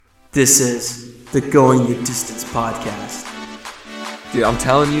This is the Going the Distance podcast. Dude, I'm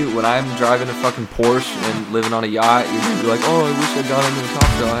telling you, when I'm driving a fucking Porsche and living on a yacht, you're gonna be like, oh, I wish I got into the top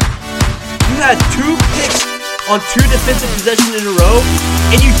shot. You had 2 picks on 2 defensive possessions in a row,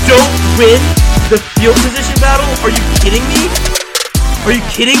 and you don't win the field position battle? Are you kidding me? Are you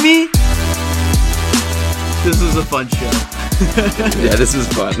kidding me? This is a fun show. Yeah, this is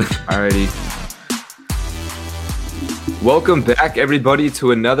fun. Alrighty. Welcome back, everybody,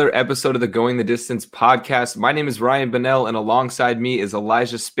 to another episode of the Going the Distance podcast. My name is Ryan Bonnell, and alongside me is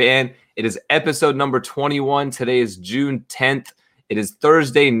Elijah Span. It is episode number 21. Today is June 10th. It is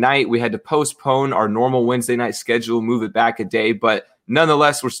Thursday night. We had to postpone our normal Wednesday night schedule, move it back a day, but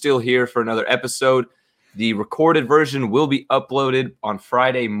nonetheless, we're still here for another episode. The recorded version will be uploaded on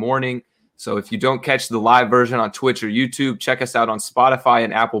Friday morning. So if you don't catch the live version on Twitch or YouTube, check us out on Spotify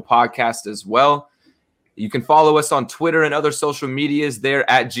and Apple Podcasts as well. You can follow us on Twitter and other social medias there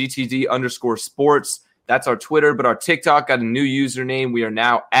at GTD_sports. That's our Twitter, but our TikTok got a new username. We are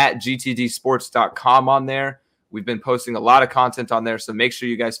now at gtdsports.com on there. We've been posting a lot of content on there, so make sure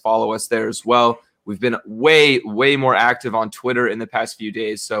you guys follow us there as well. We've been way more active on Twitter in the past few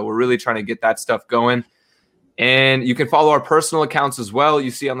days, so we're really trying to get that stuff going. And you can follow our personal accounts as well.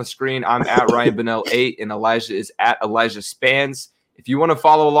 You see on the screen, I'm at Ryan Bonnell 8, and Elijah is at Elijah Spans. If you want to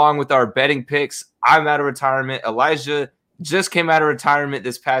follow along with our betting picks, I'm out of retirement. Elijah just came out of retirement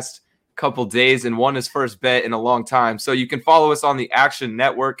this past couple days and won his first bet in a long time. So you can follow us on the Action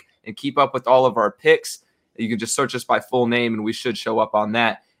Network and keep up with all of our picks. You can just search us by full name, and we should show up on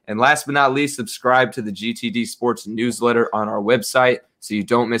that. And last but not least, subscribe to the GTD Sports newsletter on our website so you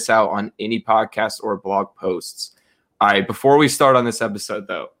don't miss out on any podcasts or blog posts. All right, before we start on this episode,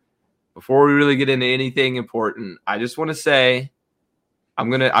 though, before we really get into anything important, I just want to say I'm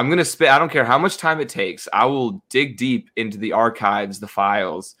gonna spit. I don't care how much time it takes. I will dig deep into the archives, the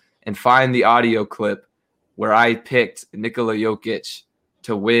files, and find the audio clip where I picked Nikola Jokic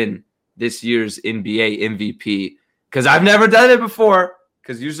to win this year's NBA MVP. Because I've never done it before.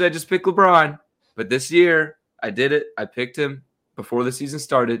 Because usually I just pick LeBron, but this year I did it. I picked him before the season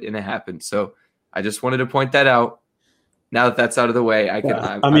started, and it happened. So I just wanted to point that out. Now that that's out of the way,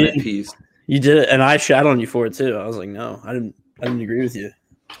 I'm at peace. You did it, and I shat on you for it too. I was like, no, I didn't agree with you.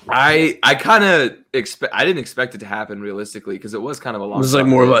 I kind of I didn't expect it to happen realistically because it was kind of a long. It was like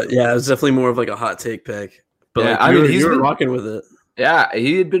more of a it was definitely more of like a hot take pick. But yeah, like, he's been been rocking with it. Yeah,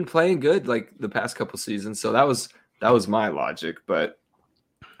 he had been playing good like the past couple seasons, so that was my logic. But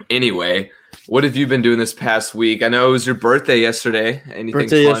anyway, what have you been doing this past week? I know it was your birthday yesterday. Anything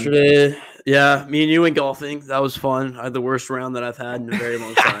fun? Yesterday. Yeah, me and you went golfing. That was fun. I had the worst round that I've had in a very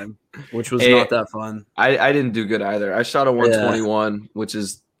long time, which was not that fun. I didn't do good either. I shot a 121, which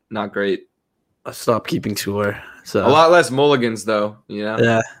is not great. I stopped keeping score. So a lot less mulligans, though. You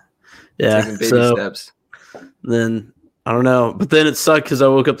know. Yeah. Taking baby steps. Then I don't know, but then it sucked because I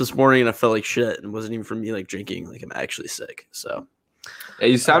woke up this morning and I felt like shit, and it wasn't even from me like drinking. Like I'm actually sick. So yeah,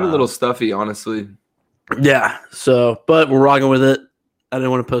 you sound a little stuffy, honestly. Yeah. So, but we're rocking with it. I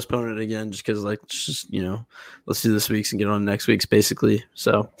didn't want to postpone it again just because, like, let's do this week's and get on next week's, basically.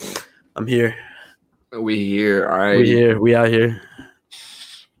 So, I'm here. We here, all right. We here. We out here.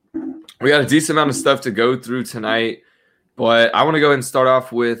 We got a decent amount of stuff to go through tonight, but I want to go ahead and start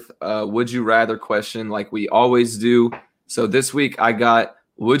off with a would you rather question like we always do. So this week I got,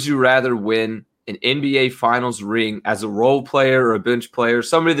 would you rather win an NBA Finals ring as a role player or a bench player,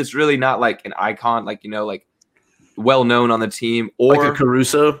 somebody that's really not like an icon, like, like well known on the team, or like a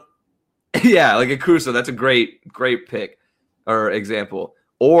Caruso? Yeah, like a Caruso. That's a great pick or example.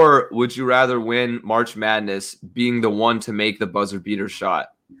 Or would you rather win March Madness being the one to make the buzzer beater shot?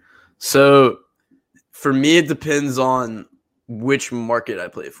 So for me, it depends on which market I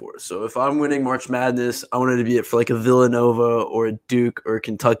play for. So if I'm winning March Madness, I want it to be for like a Villanova or a Duke or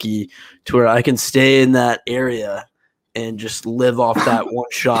Kentucky to where I can stay in that area and just live off that one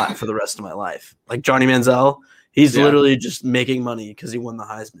shot for the rest of my life. Like Johnny Manziel, he's literally just making money because he won the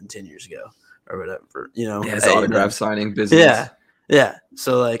Heisman 10 years ago or whatever, Yeah, his autograph signing business. Yeah.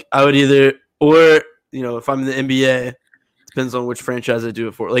 So like I would either, or, if I'm in the NBA, depends on which franchise I do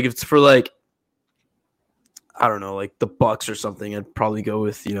it for. Like if it's for like, I don't know, like the Bucks or something, I'd probably go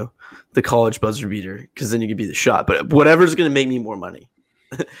with, the college buzzer beater because then you could be the shot. But whatever's going to make me more money.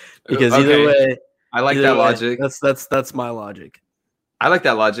 Because either way. I like that logic. That's my logic. I like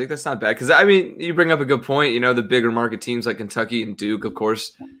that logic. That's not bad. Because, you bring up a good point. The bigger market teams like Kentucky and Duke, of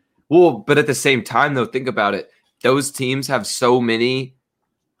course. Well, but at the same time, though, think about it. Those teams have so many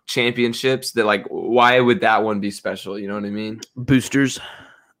championships that, like, why would that one be special? You know what I mean? Boosters.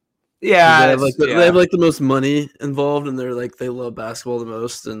 Yeah, they have like the most money involved, and they love basketball the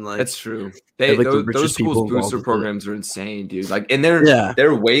most, and like that's true. have, like, the Those richest people schools' involved booster with it. programs are insane, dude. Like, and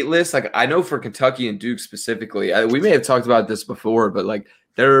their wait list. Like, I know for Kentucky and Duke specifically, we may have talked about this before, but like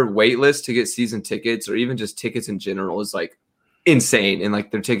their wait list to get season tickets or even just tickets in general is like insane, and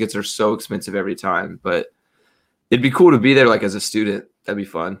like their tickets are so expensive every time. But it'd be cool to be there, like as a student. That'd be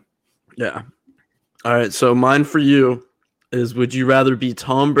fun. Yeah. All right. So mine for you is: would you rather be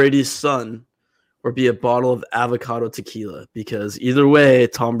Tom Brady's son or be a bottle of avocado tequila? Because either way,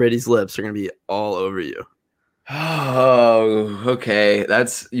 Tom Brady's lips are going to be all over you. Oh, okay.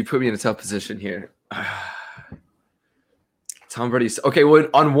 You put me in a tough position here. Tom Brady's okay. Well,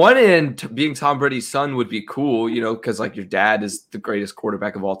 on one end, being Tom Brady's son would be cool, because like your dad is the greatest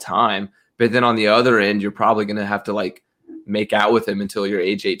quarterback of all time. But then on the other end, you're probably going to have to like make out with him until you're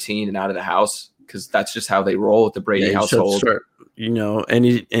age 18 and out of the house, because that's just how they roll at the Brady household. And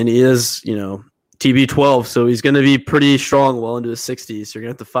he is, TB12, so he's going to be pretty strong well into his 60s. So you're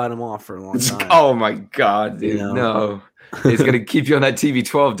going to have to fight him off for a long time. Oh my God, dude. No. He's going to keep you on that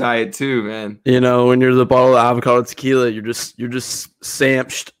TB12 diet too, man. When you're the bottle of avocado tequila, you're just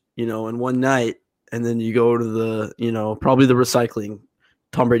samched, in one night, and then you go to the, probably the recycling.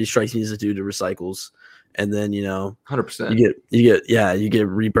 Tom Brady strikes me as a dude who recycles, and then 100%. You get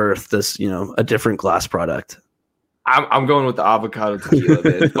rebirthed as a different glass product. I'm going with the avocado tequila,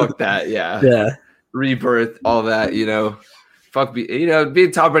 man. Fuck that, yeah. Rebirth, all that, Fuck me,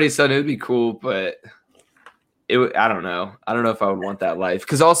 being Tom Brady's son, it would be cool, but I don't know. I don't know if I would want that life,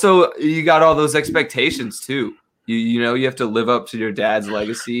 because also you got all those expectations too. You have to live up to your dad's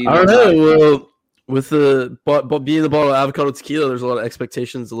legacy. I don't know. Well, with being the bottle of avocado tequila, there's a lot of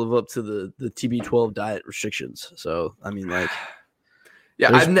expectations to live up to the TB12 diet restrictions. So I mean, like,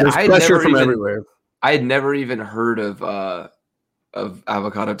 yeah, there's pressure from everywhere. I had never even heard of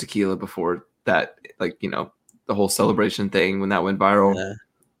avocado tequila before that. Like, the whole celebration thing when that went viral. Yeah.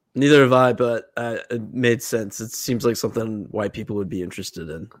 Neither have I, but it made sense. It seems like something white people would be interested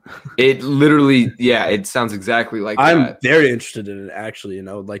in. It literally, it sounds exactly like I'm that. very interested in it, actually, and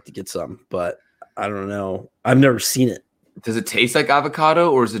I would like to get some, but I don't know. I've never seen it. Does it taste like avocado,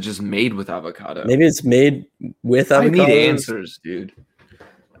 or is it just made with avocado? Maybe it's made with avocado. I need answers, dude.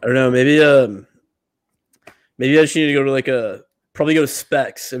 I don't know. Maybe I just need to go to probably go to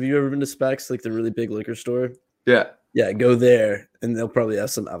Specs. Have you ever been to Specs, like the really big liquor store? Yeah. Yeah, go there, and they'll probably have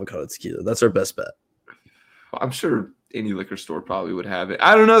some avocado tequila. That's our best bet. I'm sure any liquor store probably would have it.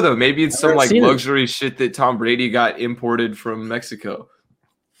 I don't know, though. Maybe it's some like luxury shit that Tom Brady got imported from Mexico.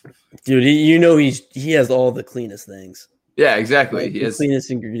 Dude, he has all the cleanest things. Yeah, exactly. He has the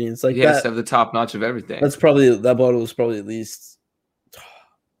cleanest ingredients. Like, he has to have the top notch of everything. That bottle was probably at least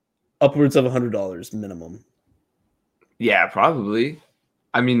upwards of $100 minimum. Yeah, probably.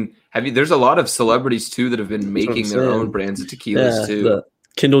 I mean, there's a lot of celebrities too that have been making their own brands of tequilas too.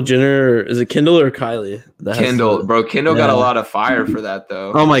 Kendall Jenner, is it Kendall or Kylie? Kendall got a lot of fire for that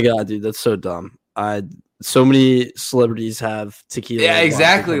though. Oh my God, dude, that's so dumb. So many celebrities have tequila. Yeah,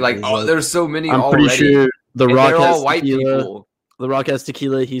 exactly. Like, there's so many. I'm already. Pretty sure The Rock has all white tequila. People. The Rock has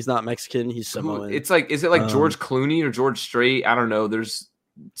tequila. He's not Mexican. He's Samoan. It's like, is it like George Clooney or George Strait? I don't know. There's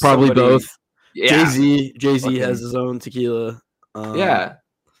probably both. Yeah. Jay-Z has his own tequila. Yeah.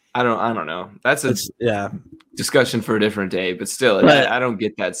 I don't know. That's a discussion for a different day, but still, I don't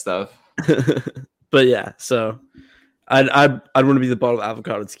get that stuff. But yeah, so I'd want to be the bottle of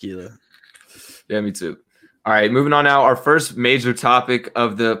avocado tequila. Yeah, me too. All right, moving on now. Our first major topic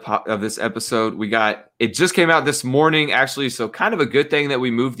of this episode, it just came out this morning, actually, so kind of a good thing that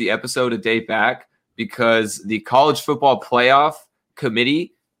we moved the episode a day back, because the College Football Playoff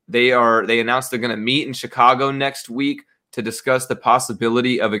Committee, they announced they're going to meet in Chicago next week to discuss the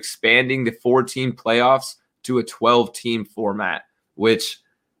possibility of expanding the 4-team playoffs to a 12-team format, which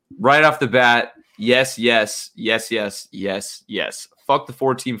right off the bat, yes. Fuck the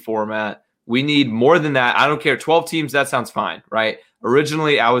 4-team format. We need more than that. I don't care. 12 teams, that sounds fine, right?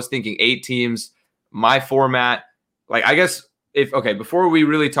 Originally, I was thinking 8 teams. My format, I guess, before we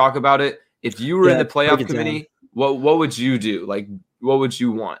really talk about it, if you were in the playoff committee, what would you do? What would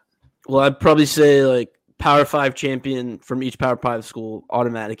you want? Well, I'd probably say, Power 5 champion from each Power 5 school,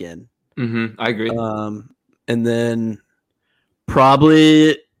 automatic in. Mm-hmm, I agree. And then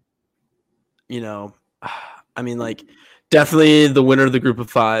probably, definitely the winner of the group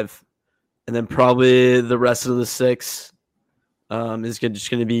of 5. And then probably the rest of the 6 is just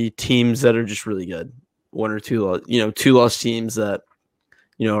going to be teams that are just really good. 1 or 2, 2 lost teams that,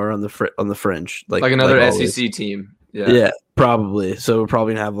 are on the fringe. Like another SEC team. Yeah, probably. So we're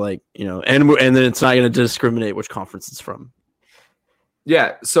probably going to have and then it's not going to discriminate which conference it's from.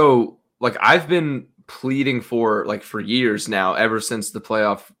 Yeah, so like I've been pleading for years now, ever since the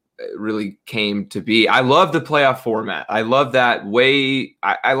playoff really came to be. I love the playoff format. I love that way.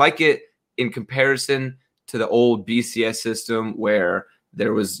 I like it in comparison to the old BCS system where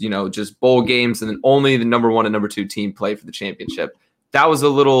there was, just bowl games and then only the number 1 and number 2 team play for the championship. That was a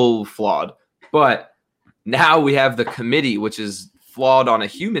little flawed. But now we have the committee, which is flawed on a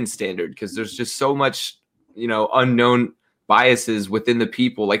human standard because there's just so much, unknown biases within the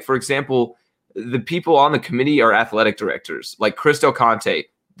people. Like, for example, the people on the committee are athletic directors. Like Chris Del Conte,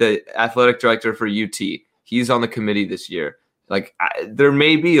 the athletic director for UT, he's on the committee this year. Like, there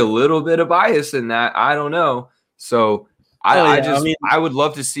may be a little bit of bias in that. I don't know. So I would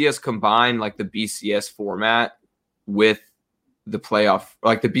love to see us combine like the BCS format with the playoff,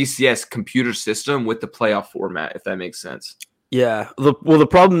 like the BCS computer system with the playoff format, if that makes sense. Yeah. The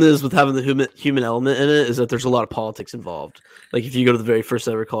problem is with having the human element in it is that there's a lot of politics involved. Like if you go to the very first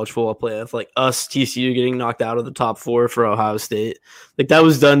ever college football playoff, like us, TCU getting knocked out of the top 4 for Ohio State, like that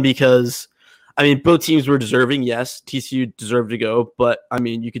was done because, both teams were deserving. Yes, TCU deserved to go, but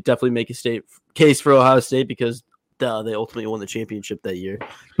you could definitely make a case for Ohio State because they ultimately won the championship that year.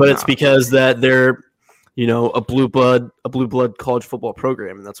 But it's because that they're, a blue blood college football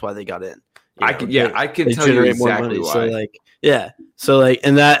program, and that's why they got in. I can tell you exactly why.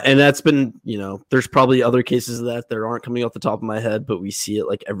 And that's been, there's probably other cases of that aren't coming off the top of my head, but we see it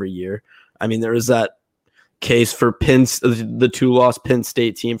like every year. There was that case for the 2-loss Penn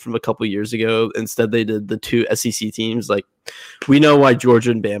State team from a couple years ago. Instead, they did the 2 SEC teams. Like, we know why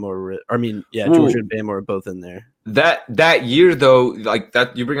Georgia and Bama Georgia and Bama are both in there. That year, though, like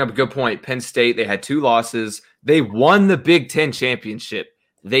that, you bring up a good point. Penn State, they had 2 losses. They won the Big Ten championship.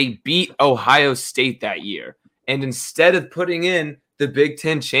 They beat Ohio State that year. And instead of putting in the Big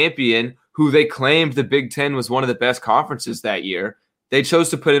Ten champion, who they claimed the Big Ten was one of the best conferences that year, they chose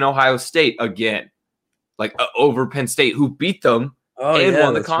to put in Ohio State again, like over Penn State, who beat them and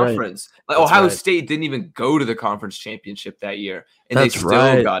won the conference. Right. Like Ohio State didn't even go to the conference championship that year, and they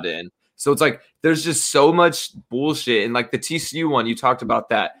still got in. So it's like there's just so much bullshit. And like the TCU one, you talked about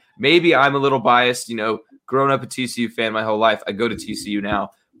that. Maybe I'm a little biased, growing up a TCU fan my whole life. I go to TCU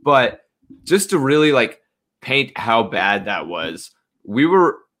now. But just to really like paint how bad that was, we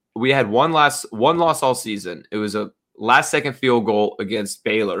had one loss all season. It was a last second field goal against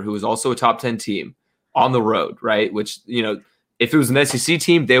Baylor, who was also a top 10 team on the road, right? Which, if it was an SEC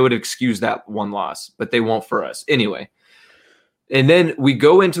team, they would excuse that one loss, but they won't for us. Anyway. And then we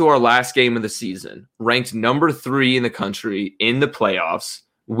go into our last game of the season, ranked number 3 in the country in the playoffs.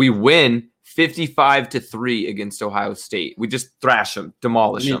 We win 55-3 against Ohio State. We just thrash them,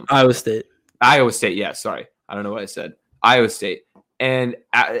 demolish them. Iowa State. Yeah, sorry. I don't know what I said. Iowa State. And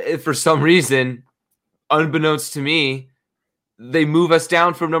for some reason, unbeknownst to me, they move us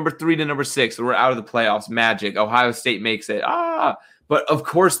down from number 3 to number 6. We're out of the playoffs. Magic. Ohio State makes it. But of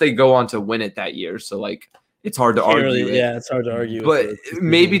course they go on to win it that year. So like, it's hard to argue. It's hard to argue. But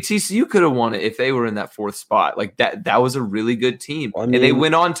maybe TCU could have won it if they were in that 4th spot. Like that was a really good team. And they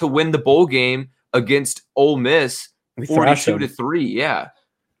went on to win the bowl game against Ole Miss 42-3. Yeah.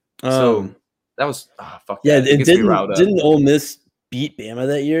 So that was fuck. Yeah, didn't Ole Miss beat Bama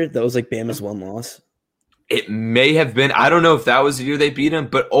that year? That was like Bama's 1 loss. It may have been. I don't know if that was the year they beat him,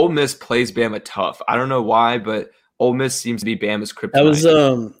 but Ole Miss plays Bama tough. I don't know why, but Ole Miss seems to be Bama's kryptonite. That was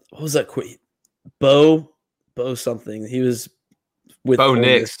what was that quote? Bo something. He was with Bo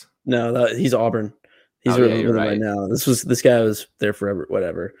Nix. No, he's Auburn. He's relevant right now. This guy was there forever.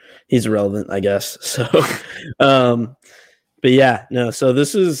 Whatever. He's irrelevant, I guess. So, but yeah, no. So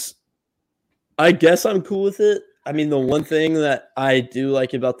this is. I guess I'm cool with it. The one thing that I do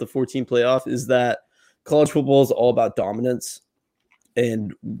like about the 14 playoff is that college football is all about dominance,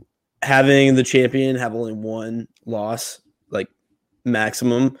 and having the champion have only 1 loss, like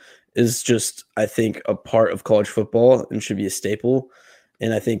maximum, is just, I think, a part of college football and should be a staple.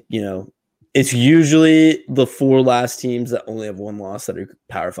 And I think, it's usually the 4 last teams that only have 1 loss that are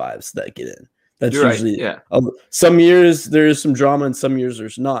Power 5s that get in. That's You're usually right. Yeah. Some years there's some drama and some years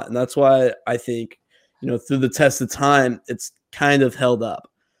there's not. And that's why I think, through the test of time, it's kind of held up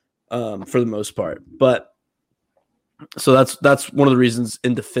for the most part. But so that's one of the reasons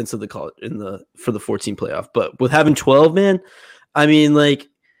in defense of the college for the 14 playoff. But with having 12, man, like,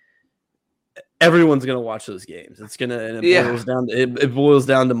 everyone's gonna watch those games. It boils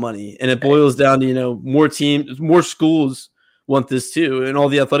down to money, and it boils down to more teams, more schools want this too, and all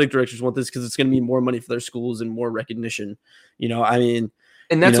the athletic directors want this because it's gonna be more money for their schools and more recognition.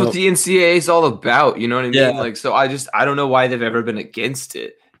 And that's what the NCAA is all about. You know what I mean? Yeah. Like, so I don't know why they've ever been against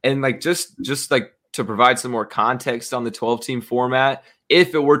it. And like just like to provide some more context on the 12-team format,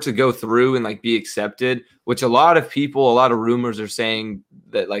 if it were to go through and like be accepted, which a lot of rumors are saying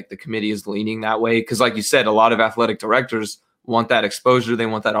that like the committee is leaning that way. Cause like you said, a lot of athletic directors want that exposure. They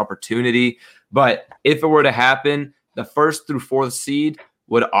want that opportunity. But if it were to happen, the 1st through 4th seed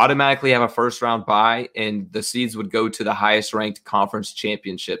would automatically have a first round bye, and the seeds would go to the highest ranked conference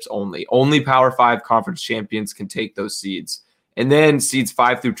championships only. Only Power 5 conference champions can take those seeds. And then seeds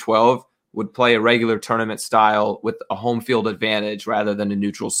 5 through 12 would play a regular tournament style with a home field advantage rather than a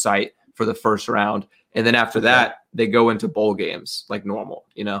neutral site for the first round. And then after that, they go into bowl games like normal,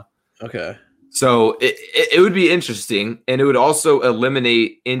 you know? Okay. So it would be interesting. And it would also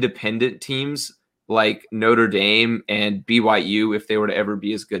eliminate independent teams like Notre Dame and BYU, if they were to ever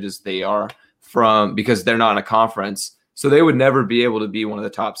be as good as they are, because they're not in a conference. So they would never be able to be one of the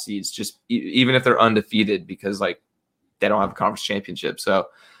top seeds, just even if they're undefeated, because like they don't have a conference championship. So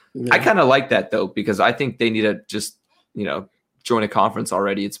I kind of like that though, because I think they need to just, join a conference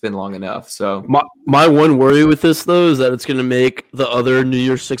already. It's been long enough. So my one worry with this though is that it's going to make the other New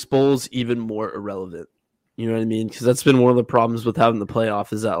Year's Six bowls even more irrelevant. You know what I mean? Because that's been one of the problems with having the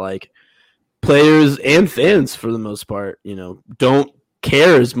playoff is that like players and fans, for the most part, don't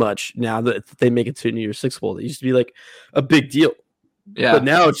care as much now that they make it to a New Year's Six bowl. It used to be like a big deal. Yeah. But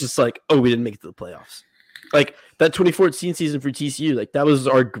now it's just like, oh, we didn't make it to the playoffs. Like that 2014 season for TCU, like that was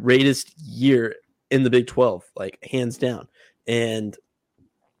our greatest year in the Big 12, like hands down. And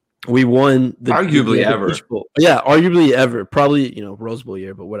we won the arguably ever. Peach Bowl. Yeah, arguably ever. Probably, Rose Bowl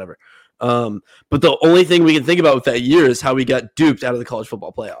year, but whatever. But the only thing we can think about with that year is how we got duped out of the college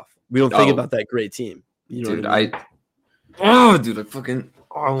football playoff. We don't think about that great team. You know dude, what I mean?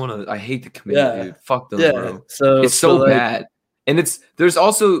 I hate the committee, dude. Fuck them, bro. So it's so bad. And there's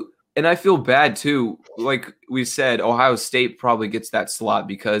also, and I feel bad too. Like we said, Ohio State probably gets that slot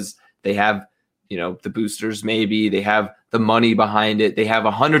because they have, the boosters, maybe they have the money behind it. They have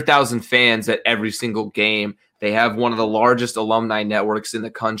 100,000 fans at every single game. They have one of the largest alumni networks in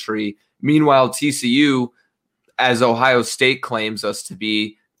the country. Meanwhile, TCU, as Ohio State claims us to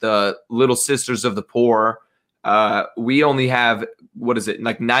be, the little sisters of the poor, we only have,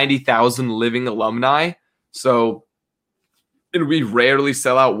 like 90,000 living alumni. So, and we rarely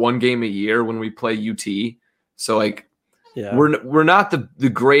sell out one game a year when we play UT. So like, yeah, we're not the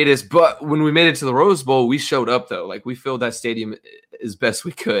greatest, but when we made it to the Rose Bowl, we showed up though. Like we filled that stadium as best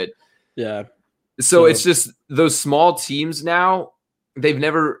we could. Yeah. So it's just those small teams now, they've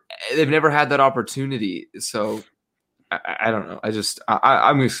never had that opportunity. So I don't know.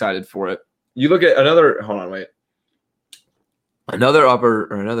 I'm excited for it. You look at another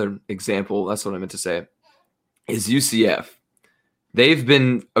example, that's what I meant to say, is UCF. They've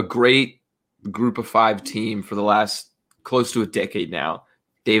been a great group of 5 team for the last close to a decade now.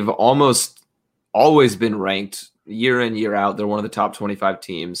 They've almost always been ranked year in, year out. They're one of the top 25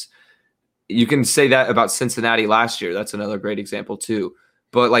 teams. You can say that about Cincinnati last year. That's another great example too.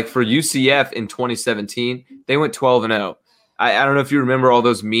 But like for UCF in 2017, they went 12-0. I don't know if you remember all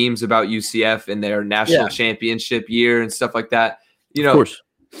those memes about UCF in their national championship year and stuff like that. Of course.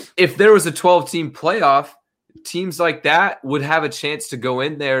 If there was a 12-team playoff, teams like that would have a chance to go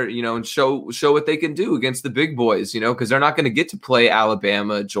in there, and show what they can do against the big boys, because they're not going to get to play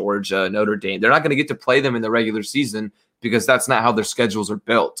Alabama, Georgia, Notre Dame. They're not going to get to play them in the regular season because that's not how their schedules are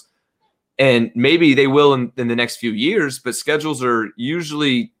built. And maybe they will in the next few years, but schedules are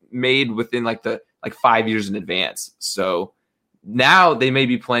usually made within like 5 years in advance. So now they may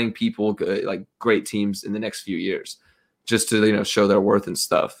be playing people like great teams in the next few years just to, show their worth and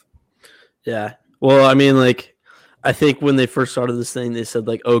stuff. Yeah. Well, I mean, like, I think when they first started this thing, they said,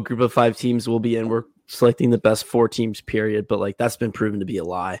 like, oh, group of 5 teams will be in. We're selecting the best 4 teams, period. But, like, that's been proven to be a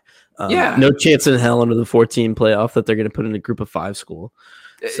lie. No chance in hell under the 14 playoff that they're going to put in a group of 5 school.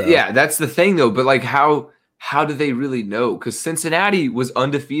 So. Yeah, that's the thing, though. But, like, how do they really know? Because Cincinnati was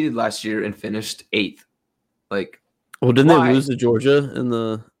undefeated last year and finished 8th. Like, well, didn't they lose to Georgia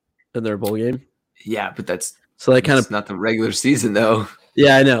in their bowl game? Yeah, but that's not the regular season, though.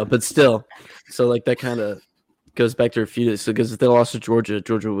 Yeah, I know, but still. So, like, that kind of goes back to refute it. So, because if they lost to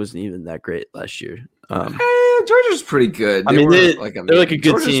Georgia wasn't even that great last year. Georgia's pretty good. They're like a good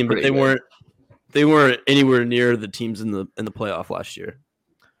Georgia's team, but they weren't anywhere near the teams in the playoff last year.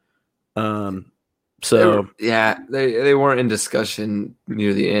 So they weren't in discussion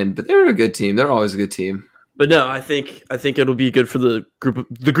near the end, but they were a good team. They're always a good team. But no, I think it'll be good for the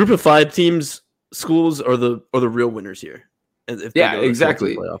group of 5 teams. Schools are the real winners here.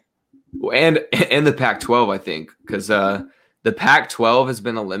 Exactly. And the Pac-12, I think, because the Pac-12 has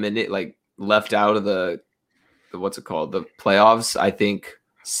been eliminated, left out of the what's it called, the playoffs. I think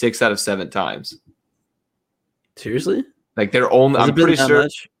 6 out of 7 times. Seriously? Like their only, Has it been that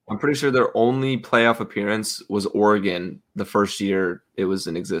much? I'm pretty sure their only playoff appearance was Oregon the first year it was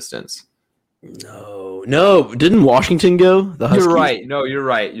in existence. No. Didn't Washington go? The Huskies? You're right. No, you're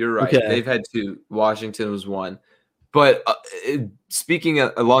right. Okay. They've had two. Washington was one. But speaking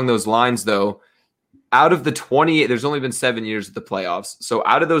along those lines, though, out of the 28, there's only been 7 years of the playoffs. So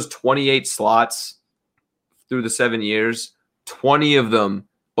out of those 28 slots through the 7 years, 20 of them,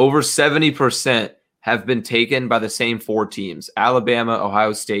 over 70%, have been taken by the same 4 teams: Alabama,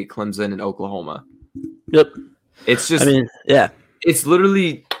 Ohio State, Clemson, and Oklahoma. Yep. It's just, it's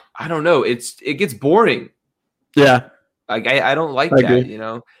literally, I don't know. It gets boring. Yeah. Like I don't like I that, agree. you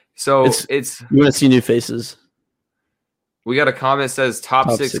know? So it's you want to see new faces. We got a comment that says top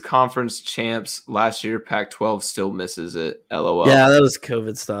Top 6 conference champs last year. Pac-12 still misses it. LOL. Yeah, that was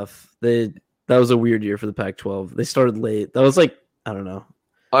COVID stuff. That was a weird year for the Pac-12. They started late. That was like, I don't know.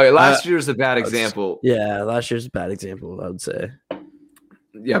 Oh, yeah, last year's a bad example. Yeah, last year's a bad example, I would say.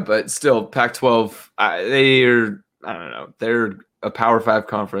 Yeah, but still, Pac-12, they're, I don't know. They're a Power 5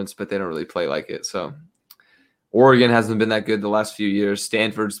 conference, but they don't really play like it. So Oregon hasn't been that good the last few years.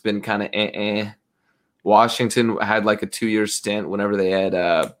 Stanford's been kind of Washington had like a 2-year stint whenever they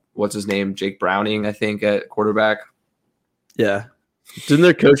had, what's his name? Jake Browning, I think, at quarterback. Yeah. Didn't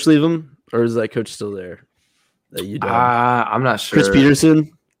their coach leave him? Or is that coach still there? I'm not sure.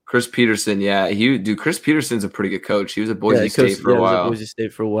 Chris Peterson, yeah. Chris Peterson's a pretty good coach. He was at Boise State for a while. Boise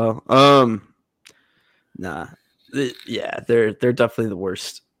State for a while. They're definitely the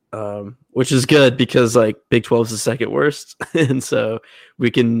worst. Which is good because like Big 12 is the second worst, and so we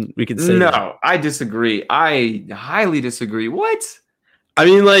can say no. I disagree. I highly disagree. What? I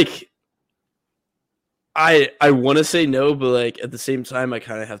mean, like, I want to say no, but like at the same time, I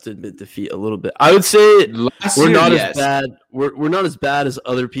kind of have to admit defeat a little bit. I would say we're not as bad. We're not as bad as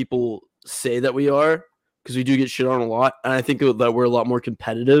other people say that we are, because we do get shit on a lot, and I think that we're a lot more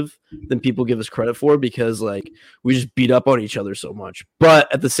competitive than people give us credit for, because like we just beat up on each other so much.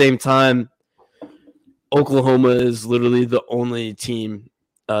 But at the same time, Oklahoma is literally the only team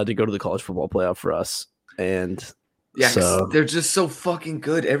to go to the college football playoff for us, and so they're just so fucking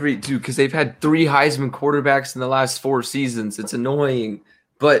good because they've had 3 Heisman quarterbacks in the last 4 seasons. It's annoying,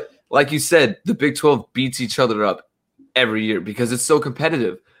 but like you said, the Big 12 beats each other up every year because it's so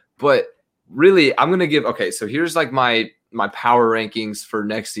competitive. But really, I'm gonna give so here's like my power rankings for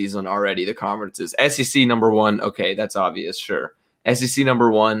next season already. The conferences: SEC number 1. Okay, that's obvious. Sure, SEC number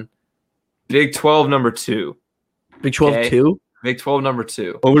 1. Big 12 number 2. Big 12 2. Big 12 number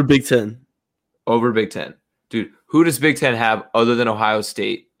 2 over Big 10. Over Big 10. Dude, who does Big 10 have other than Ohio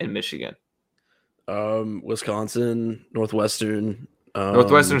State and Michigan? Wisconsin, Northwestern.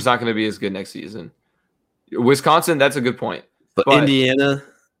 Northwestern's not going to be as good next season. Wisconsin, that's a good point. But Indiana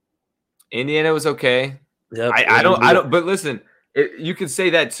was okay. Yep, I don't. But listen, you could say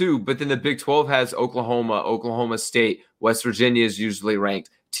that too. But then the Big 12 has Oklahoma, Oklahoma State, West Virginia is usually ranked.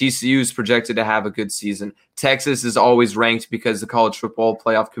 TCU is projected to have a good season. Texas is always ranked because the college football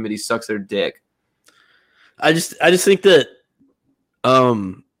playoff committee sucks their dick. I just think that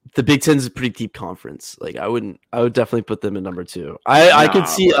the Big Ten is a pretty deep conference. Like I would definitely put them in number 2. I could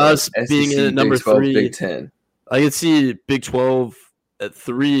see us being in number 3. Big 10. I could see Big 12 at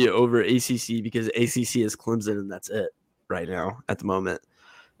 3 over ACC because ACC is Clemson and that's it right now at the moment.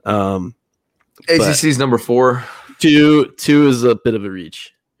 ACC is number 4. 2 is a bit of a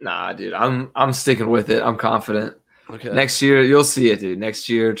reach. Nah, dude, I'm sticking with it. I'm confident. Okay. Next year you'll see it, dude. Next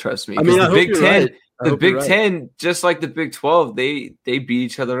year, trust me. I mean, the Big 10. Right. The Big 10, just like the Big 12, they beat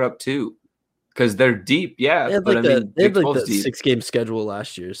each other up too, because they're deep. Yeah, they had but like I mean, they had like the 6-game schedule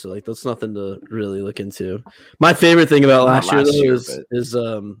last year, so like that's nothing to really look into. My favorite thing about last year is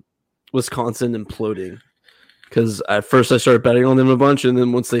Wisconsin imploding, because at first I started betting on them a bunch, and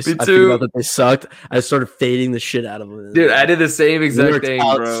then once I figured out that they sucked, I started fading the shit out of them. Dude, I did the same exact thing,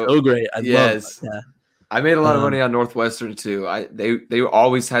 bro. So great, I love it. Yeah. I made a lot of money on Northwestern too. They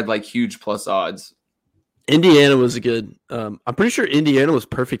always had like huge plus odds. Indiana was a good. I'm pretty sure Indiana was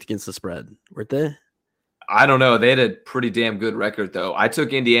perfect against the spread, weren't they? I don't know. They had a pretty damn good record though. I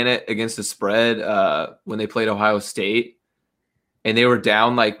took Indiana against the spread when they played Ohio State, and they were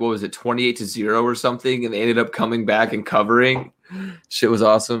down like 28-0 or something, and they ended up coming back and covering. Shit was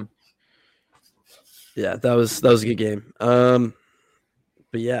awesome. Yeah, that was a good game.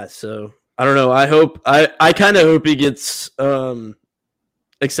 But yeah, so I don't know. I kind of hope he gets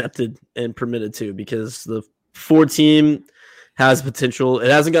accepted and permitted to, because the 4 team has potential. It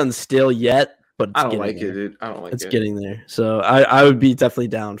hasn't gotten stale yet, but it's I don't like it, dude. I don't like it. It's getting there. So I would be definitely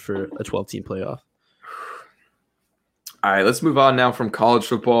down for a 12-team playoff. All right, let's move on now from college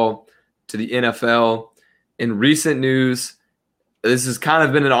football to the NFL. in recent news, this has kind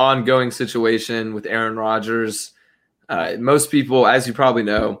of been an ongoing situation with Aaron Rodgers. Most people, as you probably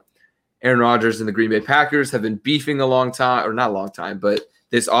know, Aaron Rodgers and the Green Bay Packers have been beefing a long time, or not a long time, but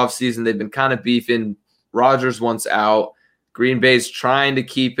this offseason they've been kind of beefing. Rodgers wants out. Green Bay's trying to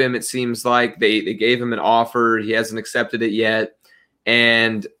keep him. It seems like they gave him an offer. He hasn't accepted it yet.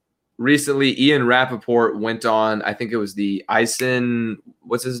 And recently, Ian Rappaport went on, I think it was the Eisen,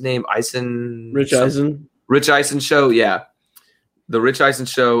 what's his name? Rich Eisen. Rich Eisen show, yeah. The Rich Eisen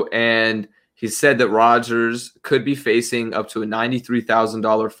show. And he said that Rodgers could be facing up to a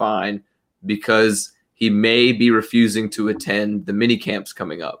 $93,000 fine because he may be refusing to attend the mini camps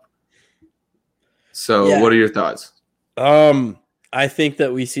coming up. So what are your thoughts? I think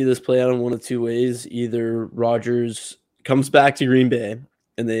that we see this play out in one of two ways. Either Rodgers comes back to Green Bay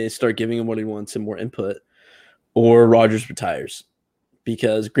and they start giving him what he wants and more input, or Rodgers retires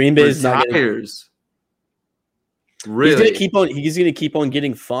because Green Bay is not retires. Really, he's gonna keep on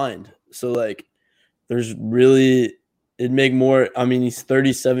getting fined. So like, there's really it'd make more. I mean, he's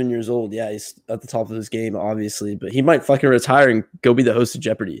 37 years old. Yeah, he's at the top of his game, obviously, but he might fucking retire and go be the host of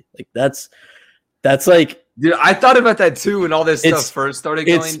Jeopardy. Like that's like. Dude, I thought about that too when all this stuff first started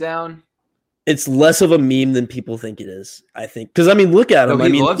going down. It's less of a meme than people think it is, I think. Because, I mean, look at him. I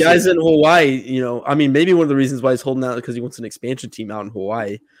mean, guys in Hawaii, I mean, maybe one of the reasons why he's holding out is because he wants an expansion team out in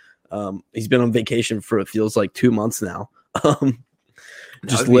Hawaii. He's been on vacation for, it feels like, 2 months now.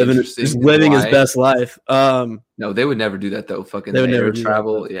 Just living his best life. No, they would never do that, though. Fucking they would never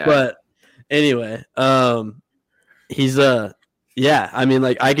travel. Yeah. But anyway, he's, yeah, I mean,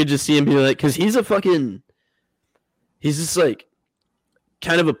 like, I could just see him be like, because he's just like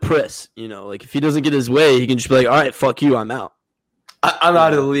kind of a priss, like if he doesn't get his way, he can just be like, all right, fuck you, I'm out. I'm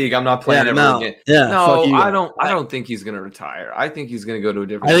out of the league. I'm not playing ever again. Yeah, no, I don't think he's gonna retire. I think he's gonna go to a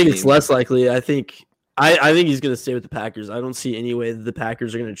different team. It's less likely. I think he's gonna stay with the Packers. I don't see any way that the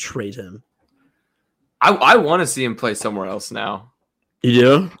Packers are gonna trade him. I want to see him play somewhere else now. You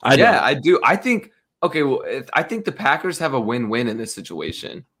do? I do. I think I think the Packers have a win-win in this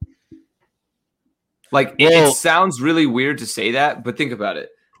situation. Like, it sounds really weird to say that, but think about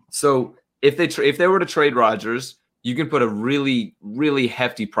it. So if they were to trade Rodgers, you can put a really, really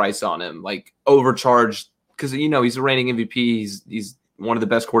hefty price on him, like overcharged, because he's a reigning MVP. He's one of the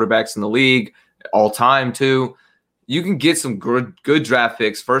best quarterbacks in the league all time too. You can get some good draft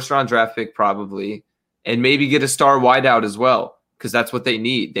picks, first round draft pick probably, and maybe get a star wideout as well, because that's what they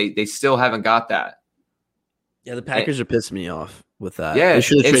need. They still haven't got that. Yeah, the Packers are pissing me off with that. Yeah, they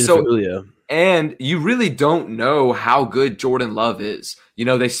should have traded for Julio. And you really don't know how good Jordan Love is.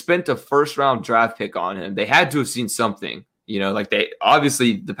 They spent a first-round draft pick on him. They had to have seen something.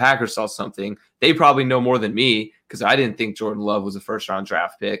 Obviously the Packers saw something. They probably know more than me because I didn't think Jordan Love was a first-round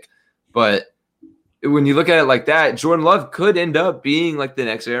draft pick. But when you look at it like that, Jordan Love could end up being like the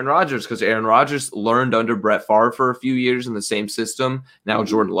next Aaron Rodgers because Aaron Rodgers learned under Brett Favre for a few years in the same system. Now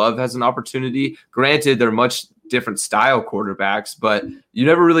Jordan Love has an opportunity. Granted, they're much different style quarterbacks, but you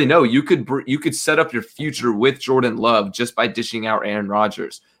never really know. You could set up your future with Jordan Love just by dishing out Aaron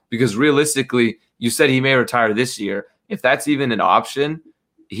Rodgers, because realistically, you said he may retire this year. If that's even an option,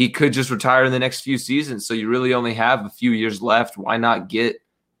 he could just retire in the next few seasons. So you really only have a few years left. Why not get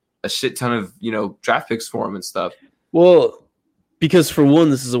a shit ton of draft picks for him and stuff? Well, because for one,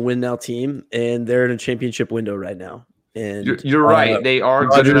 this is a win now team, and they're in a championship window right now. And you're right. They are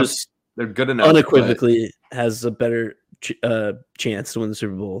good enough. They're good enough. Unequivocally has a better chance to win the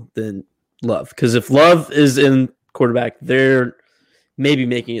Super Bowl than Love. Because if Love is in quarterback, they're maybe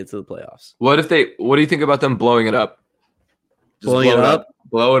making it to the playoffs. What do you think about them blowing it up? Blow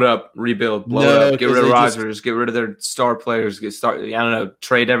it up, rebuild, it up, get rid of Rodgers, get rid of their star players,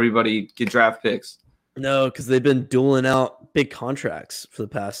 trade everybody, get draft picks. No, because they've been dueling out big contracts for the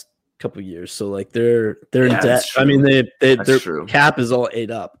past couple of years. So like they're in debt. I mean, their cap is all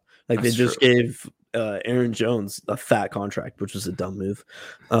ate up. Like they just gave Aaron Jones a fat contract, which was a dumb move.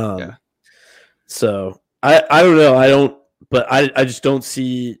 So I don't know. I just don't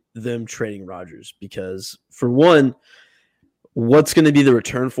see them trading Rodgers because for one, what's going to be the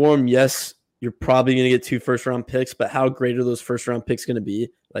return for him? Yes, you're probably going to get 2 first-round picks, but how great are those first-round picks going to be?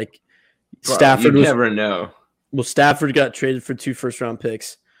 Like Stafford, you never know. Well, Stafford got traded for 2 first-round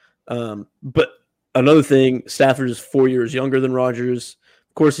picks, but another thing, Stafford is 4 years younger than Rodgers.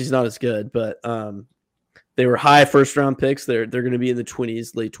 Of course, he's not as good, but they were high first-round picks. They're going to be in the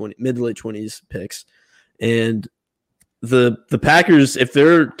 20s, mid to late 20s picks, and the Packers, if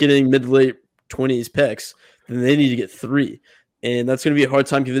they're getting mid to late 20s picks, then they need to get 3. And that's going to be a hard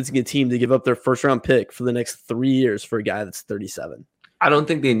time convincing a team to give up their first-round pick for the next 3 years for a guy that's 37. I don't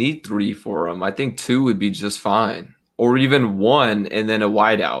think they need 3 for him. I think 2 would be just fine, or even 1 and then a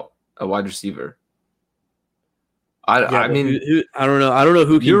wide receiver. I mean, I don't know. I don't know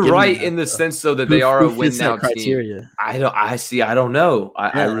who. You're right in the sense though that they are a win now criteria. team. I don't know.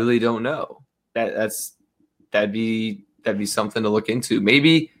 I really don't know. That'd be something to look into.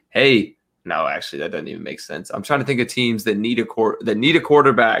 Maybe. Hey, no, actually, that doesn't even make sense. I'm trying to think of teams that need a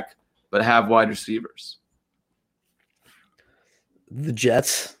quarterback but have wide receivers. The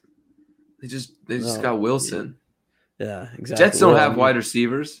Jets. They just got Wilson. Yeah, exactly. Jets don't have wide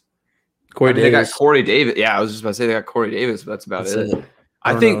receivers. They got Corey Davis. Yeah, I was just about to say they got Corey Davis, but that's about it.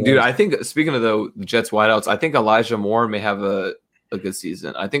 I think speaking of the Jets wideouts, I think Elijah Moore may have a good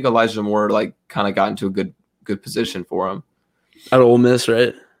season. I think Elijah Moore kind of got into a good position for him. At Ole Miss,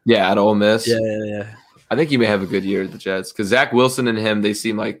 right? Yeah, at Ole Miss. Yeah. I think he may have a good year at the Jets because Zach Wilson and him, they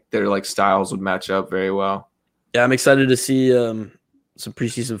seem like their styles would match up very well. Yeah, I'm excited to see some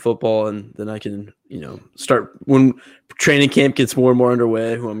preseason football, and then I can, start when training camp gets more and more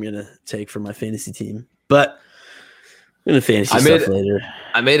underway, who I'm going to take for my fantasy team. But I'm going to fantasy stuff later.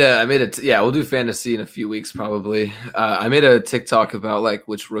 We'll do fantasy in a few weeks probably. I made a TikTok about like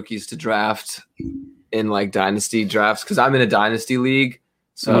which rookies to draft in like dynasty drafts because I'm in a dynasty league.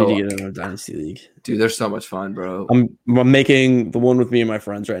 So I need to get in a dynasty league. Dude, they're so much fun, bro. I'm making the one with me and my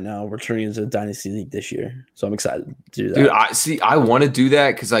friends right now. We're turning into a dynasty league this year, so I'm excited to do that. Dude, I want to do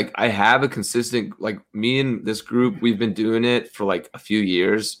that because like I have a consistent me and this group. We've been doing it for like a few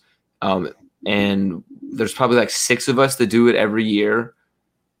years, and there's probably like 6 of us that do it every year,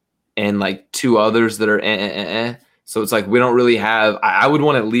 and like 2 others that are So it's like we don't really have. I would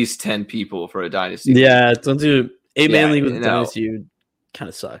want at least 10 people for a dynasty. Yeah, don't do 8-man league with a dynasty. Would kind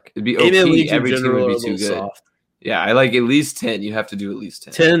of suck. It'd be okay. Every team would be too good. Soft. Yeah, I like at least 10. You have to do at least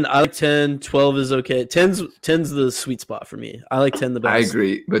 10. 10, I like 10. 12 is okay. 10's the sweet spot for me. I like 10 the best. I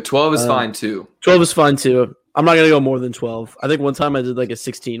agree, but 12 is fine too. 12 is fine too. I'm not gonna go more than 12. I think one time I did like a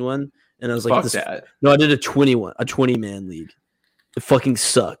 16 one, and I was like, No, I did a 20-man league. It fucking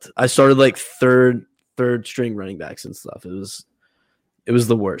sucked. I started like third string running backs and stuff. It was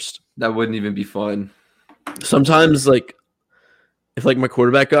the worst. That wouldn't even be fun. Sometimes like. If like my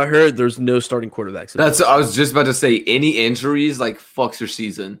quarterback got hurt, there's no starting quarterbacks. I was just about to say any injuries like fucks your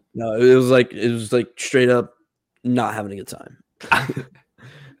season. No, it was like straight up not having a good time.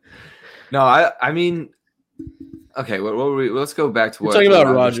 No, I mean, okay. Let's go back to what talking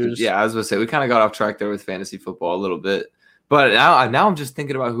about Rodgers. Yeah, I was going to say we kind of got off track there with fantasy football a little bit, but now I'm just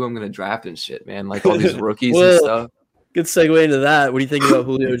thinking about who I'm going to draft and shit, man. Like all these rookies and stuff. Good segue into that. What do you think about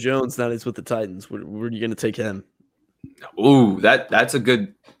Julio Jones now he's with the Titans? Where are you going to take him? Ooh, that's a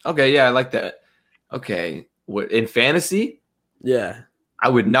good. Okay, yeah, I like that. Okay, in fantasy? Yeah, I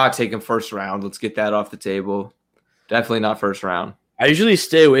would not take him first round. Let's get that off the table. Definitely not first round. I usually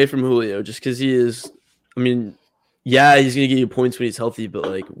stay away from Julio just because he is. I mean, yeah, he's gonna get you points when he's healthy, but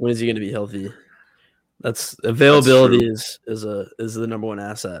like, when is he gonna be healthy? That's availability is the number one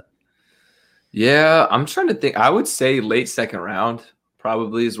asset. Yeah, I'm trying to think. I would say late second round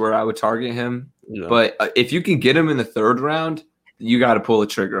probably is where I would target him. Yeah. But if you can get him in the 3rd round, you got to pull the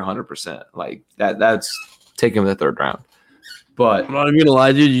trigger 100%. Like that's take him in the 3rd round. But I'm not even gonna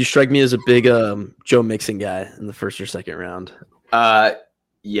lie, dude. You strike me as a big Joe Mixon guy in the 1st or 2nd round.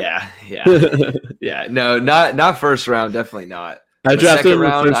 Yeah. Yeah. No, not first round. Definitely not. I drafted 2nd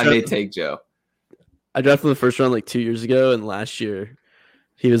round. I may take Joe. I drafted in the 1st round like 2 years ago, and last year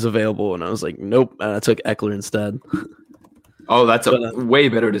he was available, and I was like, nope. And I took Eckler instead. Oh, that's a way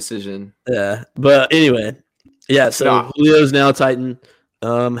better decision. Yeah, but anyway, yeah. So Julio's now a Titan.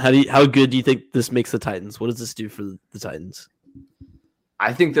 How good do you think this makes the Titans? What does this do for the Titans?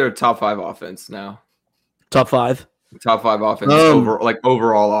 I think they're a top 5 offense now. Top 5. Top 5 offense.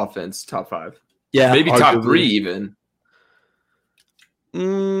 Overall offense. Top 5. Yeah, maybe top 3 even.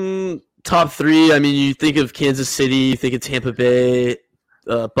 Top 3. I mean, you think of Kansas City, you think of Tampa Bay,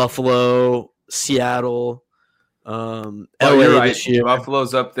 Buffalo, Seattle. LA you're right. this year.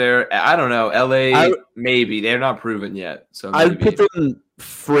 Buffalo's up there. I don't know. LA, maybe. They're not proven yet. So I'd put them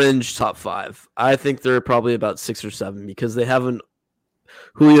fringe top 5. I think they're probably about 6 or 7 because they haven't.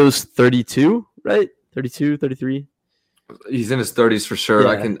 Julio's 32, right? 32, 33. He's in his 30s for sure.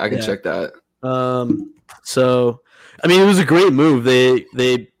 Yeah, I can check that. So I mean, it was a great move.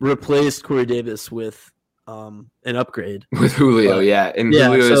 They replaced Corey Davis with an upgrade with Julio.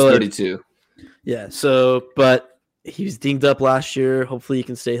 Julio is 32. Yeah. So, but he was dinged up last year. Hopefully he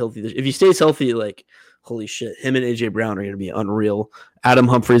can stay healthy. If he stays healthy, like, holy shit, him and AJ Brown are going to be unreal. Adam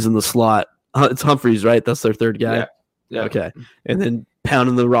Humphries in the slot. It's Humphries, right? That's their 3rd guy. Yeah. Okay. And then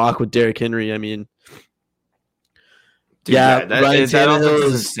pounding the rock with Derrick Henry. I mean, Dude, Yeah, that Ryan offense Tannehill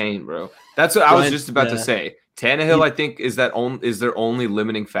is is insane, bro. That's what I was just about to yeah. say. Tannehill, I think, is their only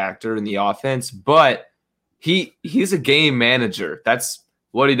limiting factor in the offense, but he's a game manager. That's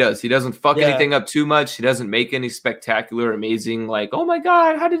what he does. He doesn't fuck anything up too much. He doesn't make any spectacular, amazing, like, oh my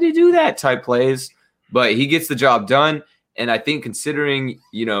God, how did he do that type plays? But he gets the job done. And I think considering,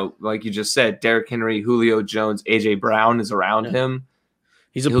 like you just said, Derrick Henry, Julio Jones, AJ Brown is around him.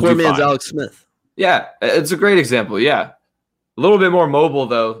 He's a poor man's fine. Alex Smith. Yeah, it's a great example. Yeah. A little bit more mobile,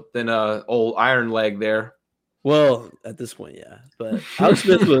 though, than old Iron Leg there. Well, at this point, yeah. But Alex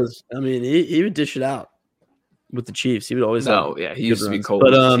Smith was, I mean, he would dish it out with the Chiefs. He would always he used to be cold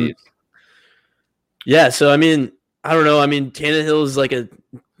but, with the Chiefs. Yeah, so, I mean, I don't know. I mean, Tannehill is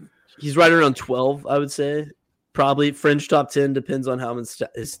he's right around 12, I would say. Probably fringe top 10, depends on how his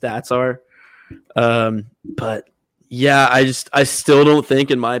stats are. But yeah, I still don't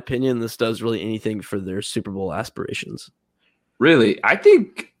think, in my opinion, this does really anything for their Super Bowl aspirations. Really?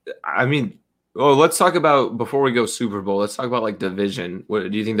 Let's talk about, before we go Super Bowl, let's talk about like division.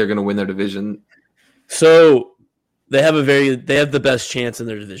 What do you think they're going to win their division? So they have the best chance in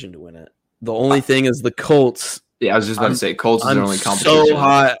their division to win it. The only thing is the Colts. Yeah, I was just about to say Colts is their only competition. So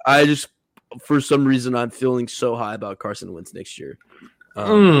high. For some reason, I'm feeling so high about Carson Wentz next year.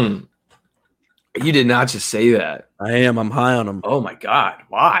 You did not just say that. I am. I'm high on him. Oh my God!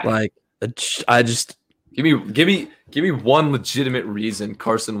 Why? Like, I just give me one legitimate reason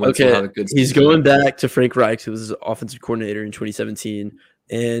Carson Wentz will have a good season. He's going back to Frank Reich, who was his offensive coordinator in 2017.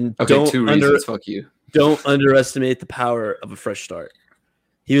 And two reasons. Fuck you. Don't underestimate the power of a fresh start.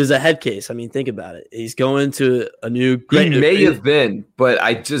 He was a head case. I mean, think about it. He's going to a new great. He may have been, but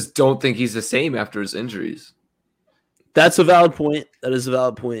I just don't think he's the same after his injuries. That's a valid point. That is a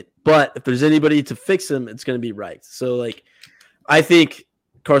valid point. But if there's anybody to fix him, it's going to be Reich. So, I think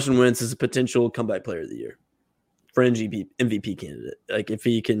Carson Wentz is a potential comeback player of the year for MVP candidate. If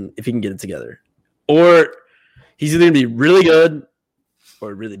he can get it together, or he's either going to be really good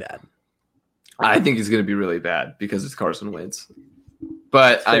or really bad. I think he's going to be really bad because it's Carson Wentz.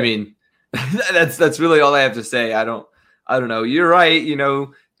 But I mean, that's really all I have to say. I don't know. You're right.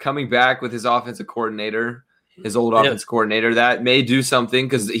 Coming back with his offensive coordinator, his old offensive coordinator, that may do something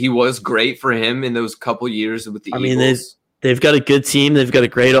because he was great for him in those couple years with the Eagles. Mean, they've got a good team. They've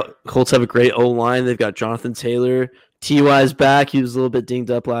got Colts have a great O line. They've got Jonathan Taylor. T.Y.'s back. He was a little bit dinged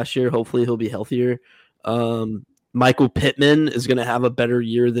up last year. Hopefully he'll be healthier. Michael Pittman is going to have a better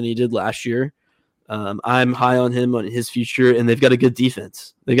year than he did last year. I'm high on him, on his future, and they've got a good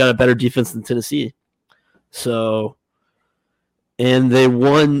defense. They got a better defense than Tennessee. So, and they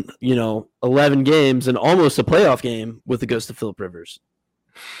won, 11 games and almost a playoff game with the ghost of Phillip Rivers.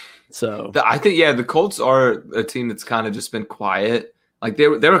 So I think, the Colts are a team that's kind of just been quiet. Like they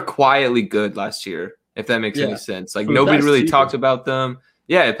were quietly good last year, if that makes any sense. Like nobody really talked about them.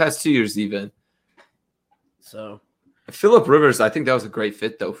 Yeah, the past 2 years even. So Phillip Rivers, I think that was a great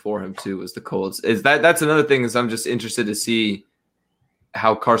fit though for him too. Was the Colts? That's another thing is I'm just interested to see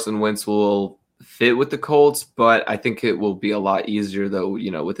how Carson Wentz will fit with the Colts, but I think it will be a lot easier though,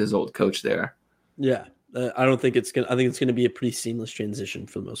 with his old coach there. Yeah, I think it's gonna be a pretty seamless transition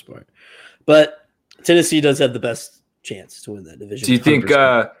for the most part. But Tennessee does have the best chance to win that division. Do you think?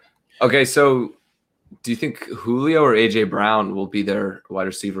 So do you think Julio or AJ Brown will be their wide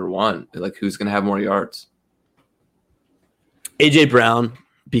receiver one? Like, who's gonna have more yards? AJ Brown,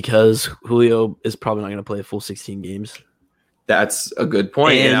 because Julio is probably not going to play a full 16 games. That's a good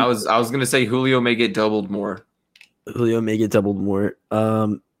point. And I was going to say Julio may get doubled more. And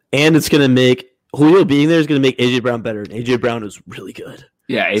it's going to make Julio being there is going to make AJ Brown better. And AJ Brown is really good.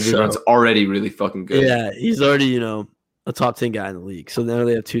 Yeah, AJ Brown's already really fucking good. Yeah, he's already, a top 10 guy in the league. So now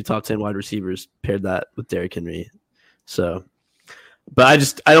they have 2 top 10 wide receivers, paired that with Derrick Henry. So, but I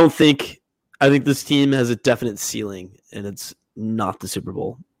think this team has a definite ceiling, and it's not the Super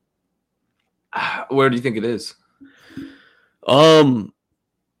Bowl. Where do you think it is?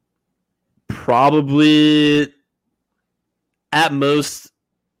 Probably at most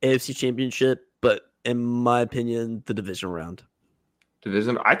AFC Championship, but in my opinion, the division round.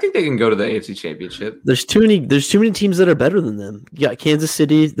 I think they can go to the AFC Championship. There's too many teams that are better than them. You got Kansas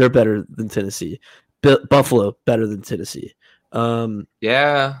City, they're better than Tennessee. Buffalo, better than Tennessee.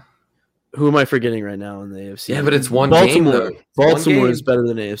 Yeah. Who am I forgetting right now in the AFC? Yeah, but it's Baltimore. Game, though. Baltimore is better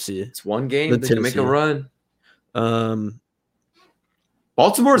than AFC. It's one game. They can make a run.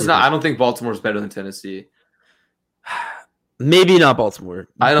 Baltimore's not. I don't think Baltimore's better than Tennessee. Maybe not Baltimore.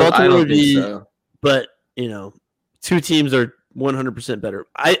 I don't think so. But, 2 teams are 100% better.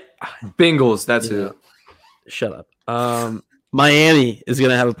 Bengals, that's who. Shut up. Miami is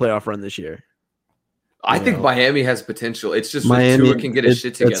going to have a playoff run this year. I think Miami has potential. It's just Miami, Tua can get his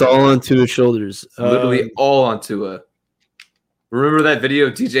shit together. It's all on Tua's shoulders. Literally all on Tua. Remember that video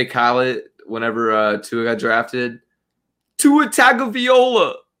of DJ Khaled whenever Tua got drafted? Tua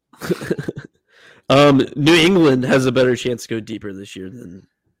Tagovailoa. New England has a better chance to go deeper this year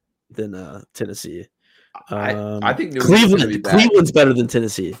than Tennessee. I think New Cleveland's better than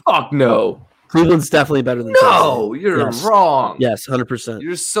Tennessee. Fuck no. Cleveland's definitely better than Tennessee. No, you're wrong. Yes, 100%.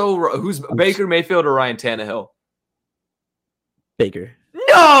 You're so wrong. Who's Baker Mayfield or Ryan Tannehill? Baker.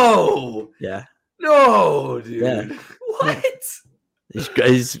 No. Yeah. No, dude. Yeah. What?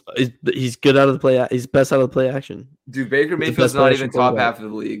 He's good out of the play. He's best out of the play action. Dude, Baker Mayfield's not even top half of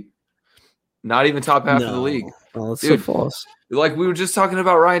the league. Not even top half of the league. Oh, that's so false. Like we were just talking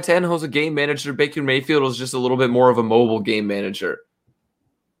about, Ryan Tannehill's a game manager. Baker Mayfield was just a little bit more of a mobile game manager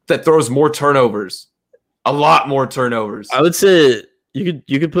that throws more turnovers, a lot more turnovers. I would say you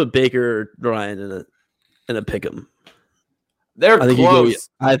could put Baker or Ryan in a pick 'em. They're close.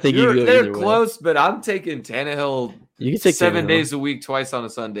 I think they're close, but I'm taking Tannehill. You can take 7 Tannehill. days a week, twice on a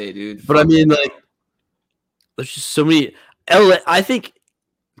Sunday, dude. But I mean, like, there's just so many. I think,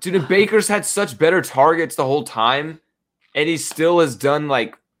 dude, and Baker's had such better targets the whole time, and he still has done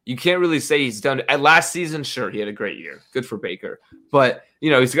like you can't really say he's done. At last season, sure, he had a great year, good for Baker. But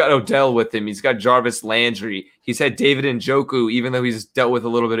he's got Odell with him, he's got Jarvis Landry, he's had David Njoku, even though he's dealt with a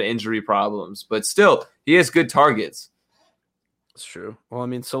little bit of injury problems. But still, he has good targets. That's true. Well, I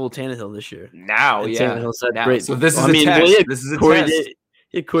mean, so will Tannehill this year. Now, and yeah. Tannehill's had now. great. So this is a test. This is a test.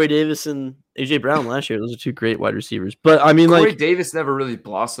 He had Corey Davis and A.J. Brown last year. Those are two great wide receivers. But, I mean, Corey Davis never really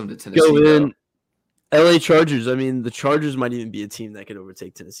blossomed at Tennessee. Go in. LA Chargers. I mean, the Chargers might even be a team that could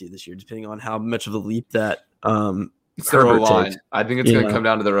overtake Tennessee this year, depending on how much of a leap that it's their O-line. I think it's going to come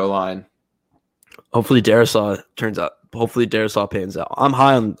down to their O-line. Hopefully Darisaw turns out. Hopefully Darisaw pans out. I'm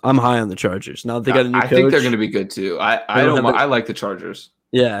high on the Chargers. Now they got a new coach. I think they're going to be good too. I like the Chargers.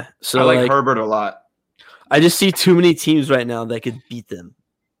 Yeah. So I like Herbert a lot. I just see too many teams right now that could beat them.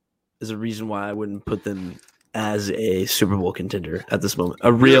 Is a reason why I wouldn't put them as a Super Bowl contender at this moment.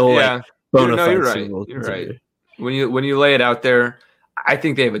 A real bona fide Super Bowl contender. When you lay it out there, I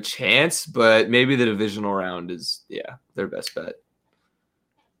think they have a chance, but maybe the divisional round is their best bet.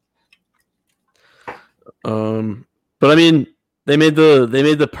 But I mean, they made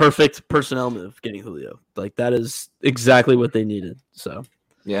the perfect personnel move getting Julio. Like that is exactly what they needed. So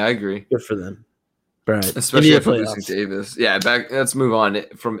yeah, I agree. Good for them. Right. Especially after losing Davis. Yeah, let's move on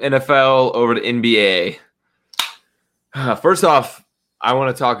from NFL over to NBA. First off, I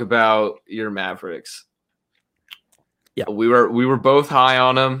want to talk about your Mavericks. Yeah, we were both high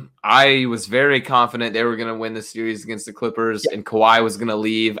on them. I was very confident they were going to win the series against the Clippers, and Kawhi was going to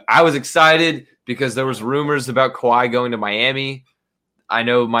leave. I was excited because there was rumors about Kawhi going to Miami. I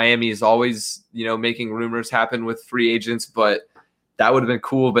know Miami is always, making rumors happen with free agents, but that would have been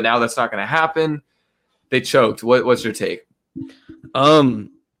cool. But now that's not going to happen. They choked. What's your take?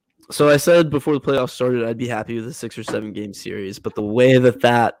 So I said before the playoffs started, I'd be happy with a 6 or 7 game series, but the way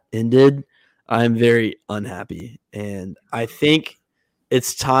that ended, I'm very unhappy. And I think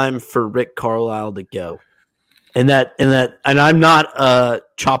it's time for Rick Carlisle to go. And I'm not a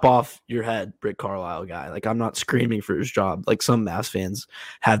chop off your head Rick Carlisle guy. Like I'm not screaming for his job like some Mavs fans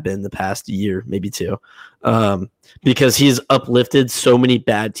have been the past year, maybe 2. Because he's uplifted so many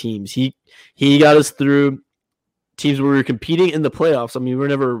bad teams. He got us through teams where we were competing in the playoffs. I mean, we were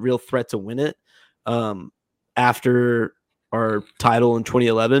never a real threat to win it after our title in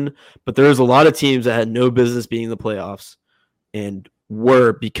 2011. But there was a lot of teams that had no business being in the playoffs and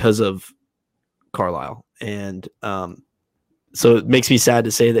were because of Carlisle. And so it makes me sad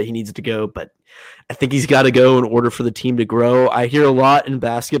to say that he needs to go, but I think he's got to go in order for the team to grow. I hear a lot in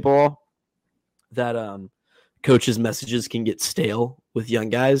basketball that coaches' messages can get stale with young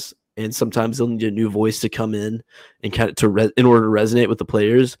guys, and sometimes they'll need a new voice to come in and kind of in order to resonate with the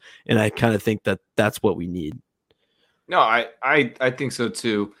players. And I kind of think that that's what we need. No, I think so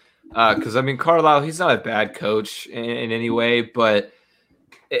too. Because I mean, Carlisle, he's not a bad coach in any way, but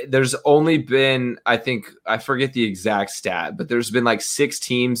there's only been, I forget the exact stat, but there's been like 6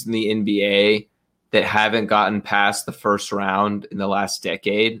 teams in the NBA that haven't gotten past the first round in the last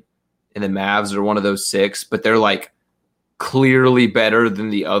decade. And the Mavs are one of those 6, but they're like clearly better than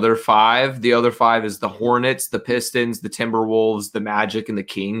the other 5. The other 5 is the Hornets, the Pistons, the Timberwolves, the Magic, and the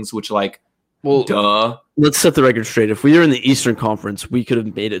Kings, which duh. Let's set the record straight. If we were in the Eastern Conference, we could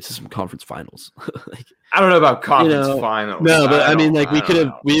have made it to some conference finals. I don't know about conference finals. No, but I mean,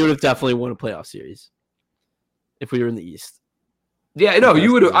 we would have definitely won a playoff series if we were in the East. Yeah, no,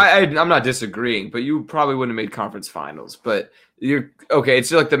 you would have. I'm not disagreeing, but you probably wouldn't have made conference finals. But You're okay.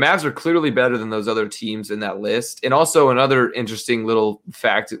 It's like the Mavs are clearly better than those other teams in that list. And also another interesting little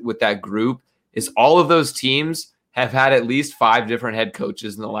fact with that group is all of those teams have had at least 5 different head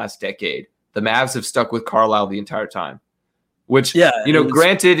coaches in the last decade. The Mavs have stuck with Carlisle the entire time, which,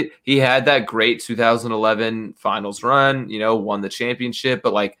 granted, he had that great 2011 finals run, won the championship,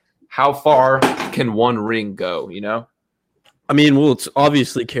 but like how far can one ring go, I mean, well, it's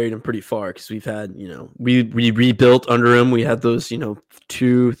obviously carried him pretty far because we've had, we rebuilt under him. We had those,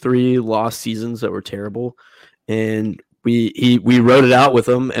 2-3 lost seasons that were terrible, and we wrote it out with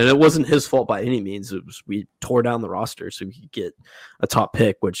him, and it wasn't his fault by any means. It was we tore down the roster so we could get a top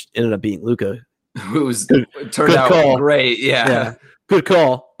pick, which ended up being Luka. It turned out call. Great, yeah, good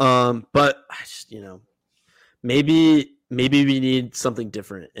call. But I just, maybe we need something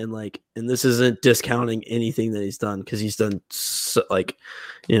different, and this isn't discounting anything that he's done because he's done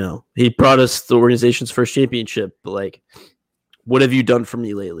he brought us the organization's first championship. But what have you done for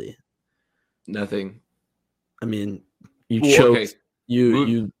me lately? Nothing. I mean, you choked. Okay.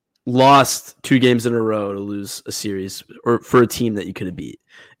 You lost 2 games in a row to lose a series or for a team that you could have beat,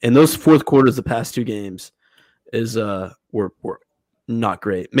 and those fourth quarters, the past 2 games, were not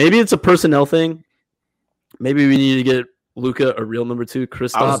great. Maybe it's a personnel thing. Maybe we need to get Luka a real number 2,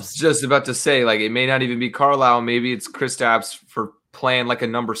 Kristaps. I was just about to say, it may not even be Carlisle. Maybe it's Kristaps for playing like a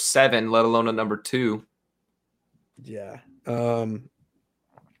number 7, let alone a number 2. Yeah.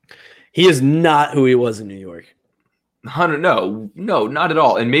 He is not who he was in New York. Hunter, no, not at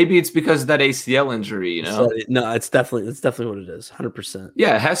all. And maybe it's because of that ACL injury, No, it's definitely what it is. 100%.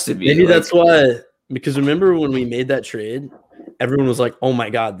 Yeah, it has to be. Maybe that's why. Because remember when we made that trade, everyone was like, "Oh my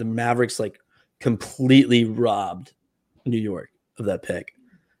God, the Mavericks completely robbed New York of that pick."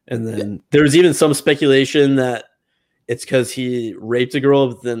 And then there was even some speculation that it's because he raped a girl,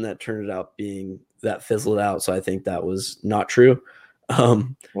 but then that turned out being that fizzled out. So I think that was not true.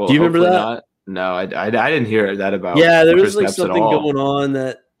 Do you remember that? Not. No, I didn't hear that about. Yeah, there was something going on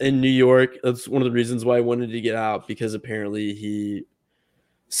that in New York. That's one of the reasons why I wanted to get out, because apparently he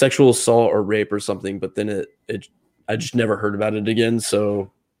sexual assault or rape or something. But then I just never heard about it again.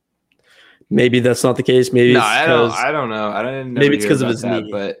 So maybe that's not the case. Maybe I don't know. I didn't. Maybe it's because of his knee,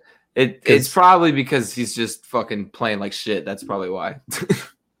 but it's probably because he's just fucking playing like shit. That's probably why.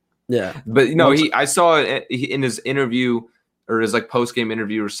 Yeah, but I saw it in his interview. Or his post-game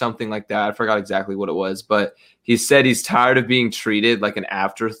interview or something like that. I forgot exactly what it was, but he said he's tired of being treated like an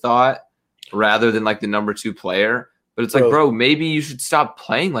afterthought rather than the number 2 player. But it's bro, maybe you should stop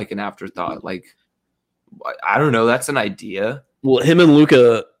playing like an afterthought. I don't know. That's an idea. Well, him and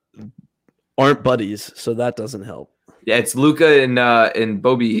Luka aren't buddies, so that doesn't help. Yeah, it's Luka and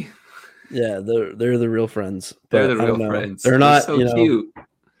Bobby. Yeah, they're the real friends. They're the real friends. They're not so cute.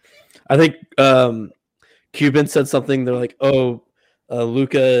 I think Cuban said something. They're like, "Oh,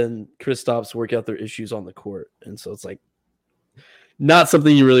 Luka and Kristaps work out their issues on the court," and so it's not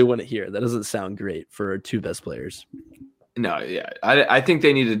something you really want to hear. That doesn't sound great for 2 best players. No, yeah, I think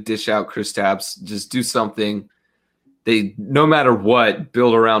they need to dish out Kristaps. Just do something. They, no matter what,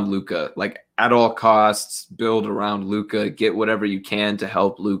 build around Luka. At all costs, build around Luka. Get whatever you can to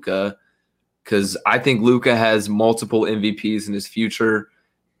help Luka, because I think Luka has multiple MVPs in his future,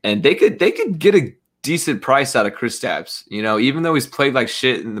 and they could get a decent price out of Kristaps. Even though he's played like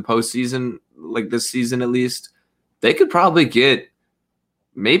shit in the postseason, this season at least, they could probably get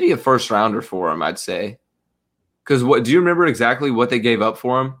maybe a first rounder for him, I'd say. Because do you remember exactly what they gave up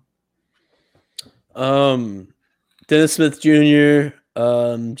for him? Dennis Smith Jr.,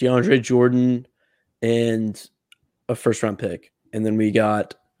 DeAndre Jordan, and a first round pick. And then we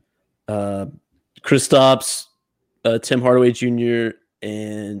got Kristaps, Tim Hardaway Jr.,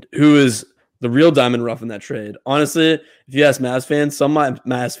 and who is the real diamond rough in that trade. Honestly, if you ask Mavs fans, some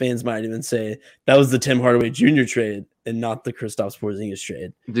Mavs fans might even say that was the Tim Hardaway Jr. trade and not the Kristaps Porzingis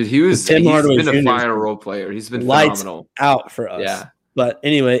trade. Dude, he's been a fire role player. He's been phenomenal. Out for us. Yeah. But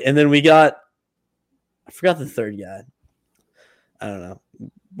anyway, and then we got, I forgot the third guy. I don't know.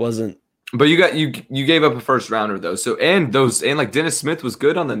 Wasn't. But you gave up a first rounder though. So and Dennis Smith was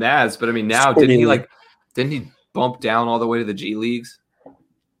good on the Mavs, but I mean now didn't he bump down all the way to the G Leagues?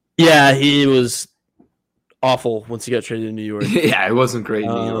 Yeah, he was awful once he got traded to New York. Yeah, it wasn't great in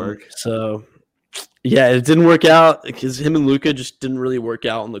New York. So, yeah, it didn't work out because him and Luka just didn't really work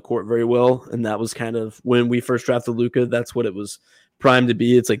out on the court very well. And that was kind of when we first drafted Luka, that's what it was primed to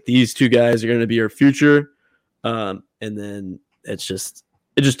be. It's these 2 guys are going to be our future. And then it just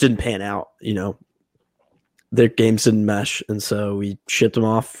didn't pan out. Their games didn't mesh. And so we shipped him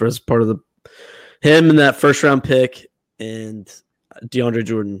off as part of him and that first round pick. And DeAndre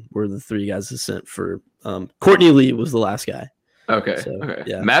Jordan were the 3 guys that sent for Courtney Lee was the last guy. Okay. So, Okay.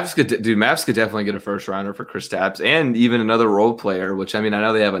 yeah. Mavs could definitely get a first rounder for Kristaps and even another role player, which I mean, I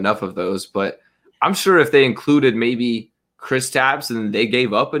know they have enough of those, but I'm sure if they included maybe Kristaps and they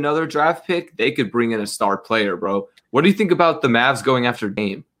gave up another draft pick, they could bring in a star player, bro. What do you think about the Mavs going after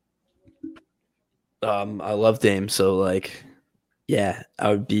Dame? I love Dame, so like, yeah, I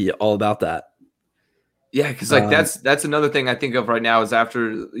would be all about that. Yeah, because like that's another thing I think of right now is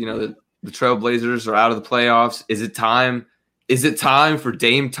after the Trailblazers are out of the playoffs. Is it time? Is it time for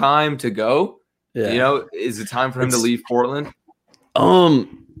Dame time to go? Yeah. Is it time for him to leave Portland? I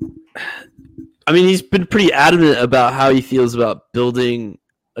mean, he's been pretty adamant about how he feels about building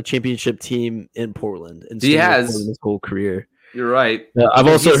a championship team in Portland, and He has his whole career. You're right. I've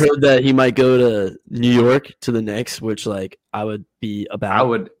also heard that he might go to New York to the Knicks, which like I would be about. I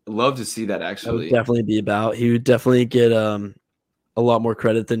would love to see that actually. I would definitely be about. He would definitely get a lot more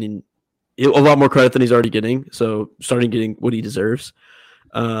credit than he's already getting. So starting getting what he deserves.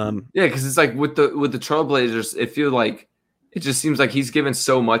 Yeah, because it's like with the Trailblazers, it just seems like he's given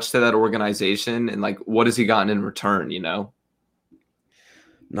so much to that organization, and like what has he gotten in return?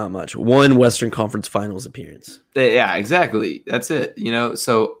 Not much. One Western Conference Finals appearance. Yeah, exactly. That's it.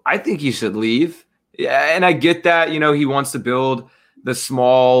 So I think he should leave. Yeah, and I get that. He wants to build the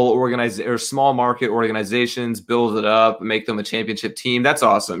small market organizations, build it up, make them a championship team. That's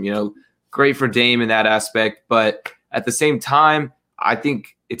awesome. Great for Dame in that aspect. But at the same time, I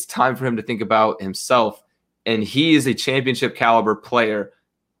think it's time for him to think about himself. And he is a championship caliber player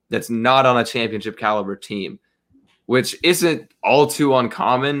that's not on a championship caliber team, which isn't all too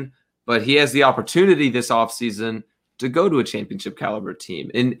uncommon, but he has the opportunity this offseason to go to a championship caliber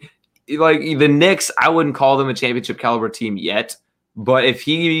team. And like the Knicks, I wouldn't call them a championship caliber team yet, but if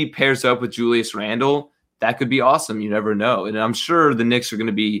he pairs up with Julius Randle, that could be awesome. You never know. And I'm sure the Knicks are going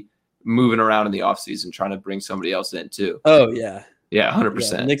to be moving around in the offseason trying to bring somebody else in too. Oh, yeah. Yeah,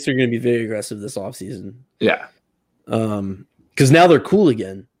 100%. The Knicks are going to be very aggressive this offseason. Yeah. Because now they're cool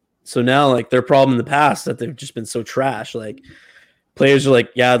again. So now, like, their problem in the past that they've just been so trash. Like, players are like,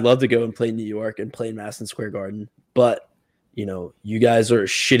 yeah, I'd love to go and play New York and play in Madison Square Garden. But, you guys are a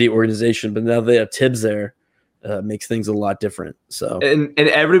shitty organization. But now they have Tibbs there. Makes things a lot different. So and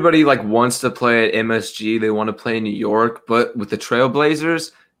everybody like wants to play at MSG. They want to play in New York. But with the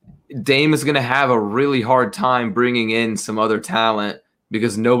Trailblazers, Dame is going to have a really hard time bringing in some other talent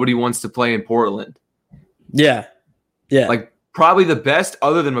because nobody wants to play in Portland. Yeah. Yeah. Like probably the best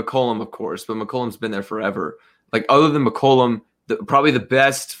other than McCollum, of course, but McCollum's been there forever. Like other than McCollum, probably the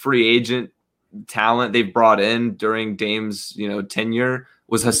best free agent talent they've brought in during Dame's, tenure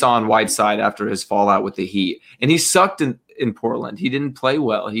was Hassan Whiteside after his fallout with the Heat. And he sucked in Portland. He didn't play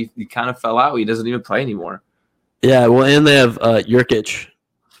well. He kind of fell out. He doesn't even play anymore. Yeah, well, and they have Jurkic.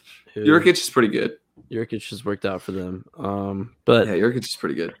 Jurkic is pretty good. Jurkic has worked out for them. But yeah, Jurkic is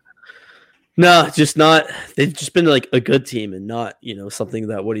pretty good. No, just not. They've just been like a good team and not, something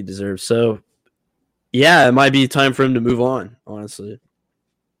that what he deserves. So, yeah, it might be time for him to move on, honestly.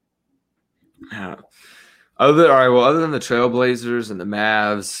 Yeah. Other than the Trailblazers and the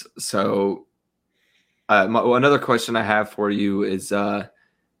Mavs, so another question I have for you is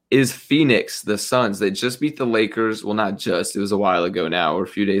Phoenix, the Suns. They just beat the Lakers. Well, not just. It was a while ago now. We're a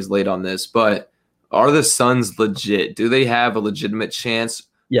few days late on this. But are the Suns legit? Do they have a legitimate chance?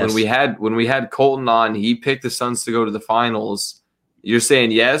 Yes. When we had Colton on, he picked the Suns to go to the finals. You're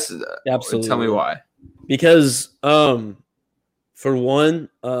saying yes? Absolutely. Tell me why. Because, for one,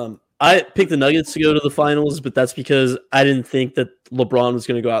 I picked the Nuggets to go to the finals, but that's because I didn't think that LeBron was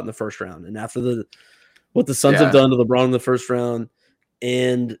going to go out in the first round. And after what the Suns have done to LeBron in the first round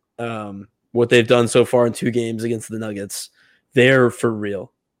and what they've done so far in 2 games against the Nuggets, they're for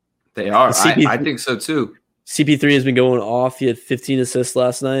real. They are. I think so too. CP3 has been going off. He had 15 assists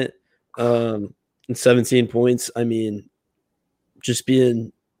last night and 17 points. I mean, just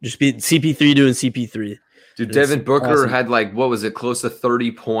being CP3 doing CP3. Dude, Devin Booker had what was it, close to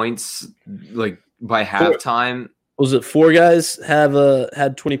 30 points by halftime. Was it 4 guys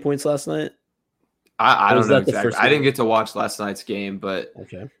had 20 points last night? I don't know exactly. I didn't get to watch last night's game, but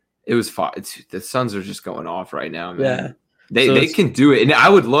okay, it was fun. The Suns are just going off right now, man. Yeah. They can do it, and I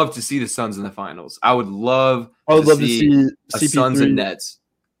would love to see the Suns in the finals. I would love to see Suns and Nets.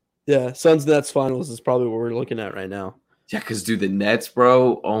 Yeah, Suns Nets finals is probably what we're looking at right now. Yeah, because the Nets,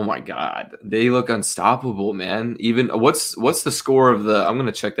 bro. Oh my God, they look unstoppable, man. Even what's the score of the? I'm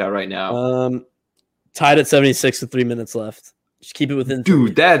gonna check that right now. Tied at 76 with 3 minutes left. Just keep it within.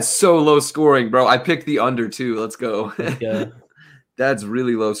 Dude, that's so low scoring, bro. I picked the under too. Let's go. Yeah. That's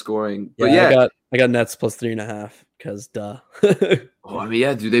really low scoring. But I got I got Nets plus 3.5 because duh. Oh, I mean,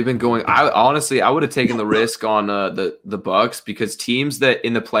 yeah, dude, they've been going. I would have taken the risk on the Bucks because teams that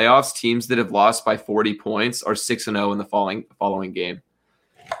in the playoffs, teams that have lost by 40 points are 6-0 in the following game,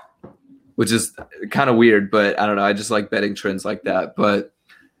 which is kind of weird. But I don't know. I just like betting trends like that. But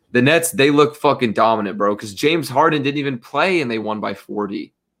the Nets, they look fucking dominant, bro. Because James Harden didn't even play and they won by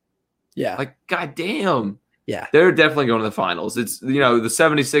 40. Yeah, Like, goddamn. Yeah, they're definitely going to the finals. It's the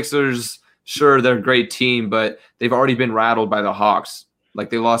 76ers. Sure, they're a great team, but they've already been rattled by the Hawks.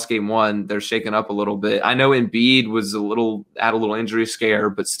 Like they lost game 1, they're shaken up a little bit. I know Embiid had a little injury scare,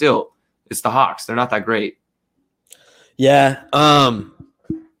 but still, it's the Hawks. They're not that great. Yeah.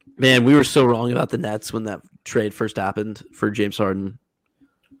 Man, we were so wrong about the Nets when that trade first happened for James Harden.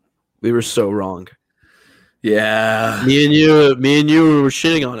 We were so wrong. Yeah. Me and you were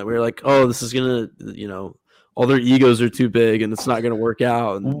shitting on it. We were like, oh, this is gonna, all their egos are too big and it's not going to work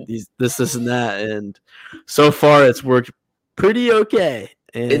out and this and that. And so far it's worked pretty okay.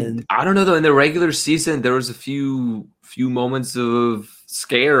 And I don't know though, in the regular season, there was a few moments of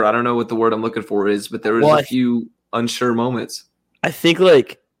scare. I don't know what the word I'm looking for is, but there was a few unsure moments. I think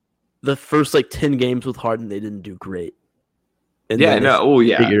like the first 10 games with Harden, they didn't do great. And figured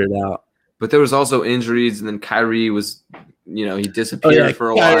it out. But there was also injuries and then Kyrie was he disappeared for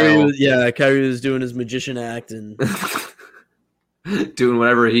a while. Kyrie was doing his magician act and doing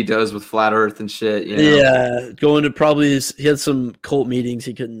whatever he does with flat Earth and shit. Yeah, going to he had some cult meetings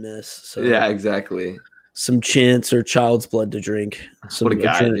he couldn't miss. So yeah, exactly. Some chants or child's blood to drink. What a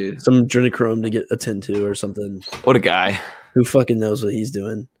guy, dude. Some adrenochrome to attend to or something. What a guy. Who fucking knows what he's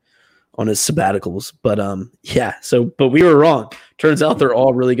doing on his sabbaticals? But but we were wrong. Turns out they're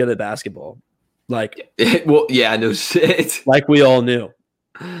all really good at basketball. No shit. Like we all knew.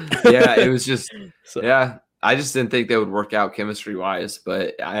 Yeah, it was just I just didn't think they would work out chemistry wise,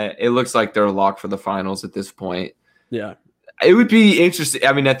 but it looks like they're locked for the finals at this point. Yeah, it would be interesting.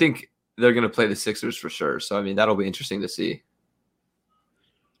 I mean, I think they're going to play the Sixers for sure. So I mean, that'll be interesting to see.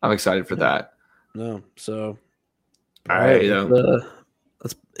 I'm excited for that. No, so all right,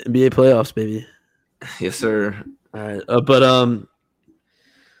 let's NBA playoffs, baby. Yes, sir. All right, but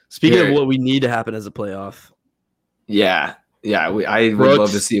speaking of what we need to happen as a playoff. Yeah. I would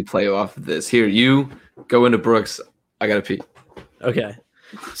love to see a playoff of this. Here, you go into Brooks. I got to pee. Okay.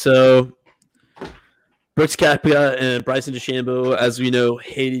 So, Brooks Koepka and Bryson DeChambeau, as we know,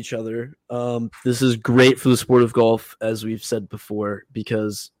 hate each other. This is great for the sport of golf, as we've said before,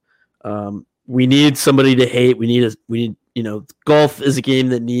 because we need somebody to hate. Golf is a game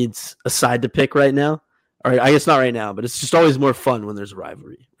that needs a side to pick right now. All right, I guess not right now, but it's just always more fun when there's a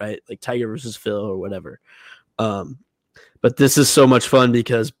rivalry, right? Like Tiger versus Phil or whatever. But this is so much fun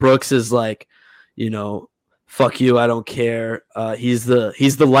because Brooks is like, fuck you, I don't care. He's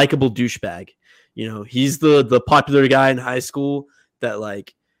the likable douchebag. He's the popular guy in high school that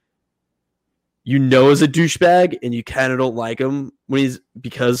is a douchebag and you kind of don't like him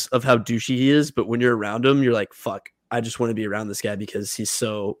because of how douchey he is. But when you're around him, you're like, fuck, I just want to be around this guy because he's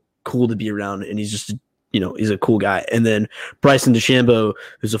so cool to be around and he's just he's a cool guy. And then Bryson DeChambeau,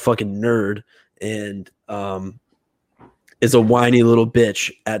 who's a fucking nerd and is a whiny little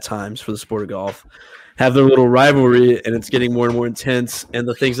bitch at times for the sport of golf, have their little rivalry, and it's getting more and more intense. And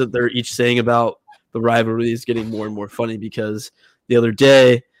the things that they're each saying about the rivalry is getting more and more funny because the other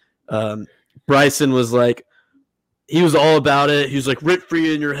day, Bryson was like, he was all about it. He was like, rent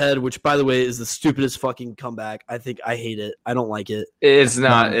free in your head, which, by the way, is the stupidest fucking comeback. I hate it. I don't like it. It's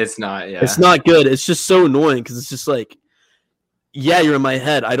not. Yeah. It's not good. It's just so annoying because it's just like, yeah, you're in my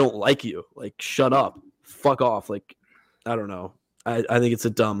head. I don't like you. Like, shut up. Fuck off. Like, I don't know. I think it's a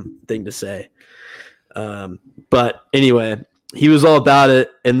dumb thing to say. But anyway, he was all about it.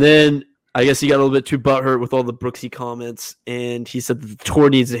 And then I guess he got a little bit too butthurt with all the Brooksy comments. And he said that the tour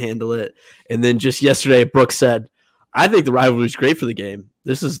needs to handle it. And then just yesterday, Brooks said, I think the rivalry is great for the game.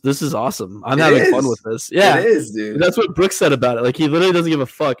 This is awesome. I'm having fun with this. Yeah, it is, dude. That's what Brooks said about it. Like, he literally doesn't give a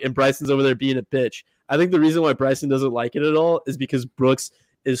fuck, and Bryson's over there being a bitch. I think the reason why Bryson doesn't like it at all is because Brooks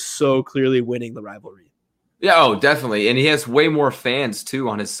is so clearly winning the rivalry. Yeah, oh, definitely. And he has way more fans, too,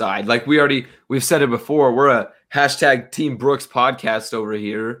 on his side. Like, we've said it before. We're a hashtag Team Brooks podcast over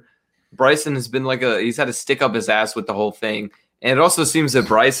here. Bryson has been he's had to stick up his ass with the whole thing. And it also seems that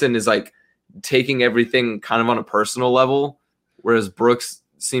Bryson is taking everything kind of on a personal level, whereas Brooks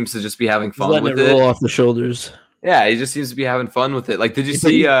seems to just be having fun with it. Roll off the shoulders. Yeah, he just seems to be having fun with it. Like, did you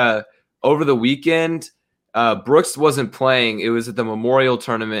see over the weekend, Brooks wasn't playing. It was at the Memorial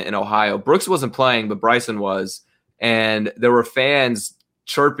Tournament in Ohio. Brooks wasn't playing, but Bryson was. And there were fans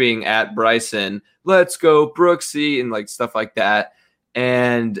chirping at Bryson, let's go Brooksy, and stuff like that.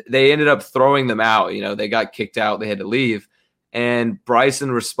 and they ended up throwing them out. You know, they got kicked out. They had to leave. And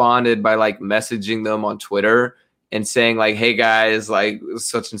Bryson responded by like messaging them on Twitter and saying like, hey guys, like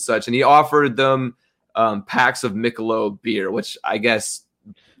such and such. And he offered them packs of Michelob beer, which I guess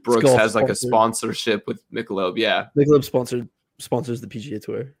Brooks has like a sponsorship with Michelob. Yeah. Michelob sponsors the PGA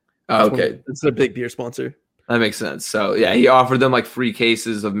Tour. Oh, okay. It's a big beer sponsor. That makes sense. So yeah, he offered them like free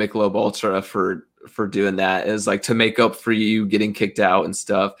cases of Michelob Ultra for doing that. It was like to make up for you getting kicked out and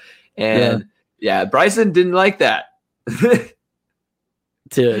stuff. And yeah Bryson didn't like that.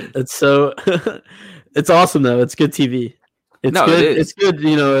 Dude, it's so it's awesome though. It's good TV. It's good. It's good.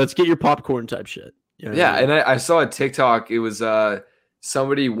 You know, it's get your popcorn type shit. You know yeah, I mean? And I saw a TikTok. It was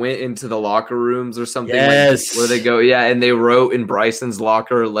somebody went into the locker rooms or something. Yes. Like, where they go, yeah, and they wrote in Bryson's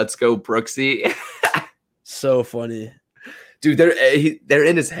locker, "Let's go, Brooksy." So funny, dude. They're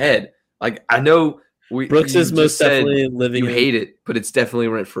in his head. Like I know Brooks is most definitely living. You hate it, but it's definitely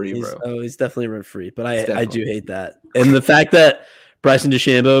rent free, bro. Oh, he's definitely rent free. But I do hate that, and the fact that Bryson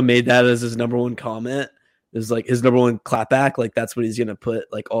DeChambeau made that as his number one comment is like his number one clapback. Like that's what he's gonna put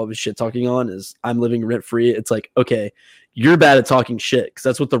like all of his shit talking on is I'm living rent free. It's like, okay, you're bad at talking shit because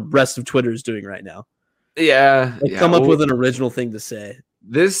that's what the rest of Twitter is doing right now. Yeah, like, come up with an original thing to say.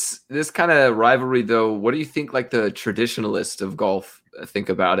 This kind of rivalry though, what do you think like the traditionalists of golf think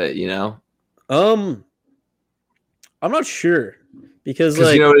about it? You know, I'm not sure. Because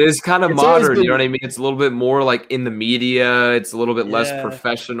like, you know, it is kind of modern, you know what I mean? It's a little bit more like in the media, it's a little bit less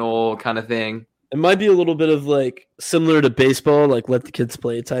professional kind of thing. It might be a little bit of like similar to baseball, like let the kids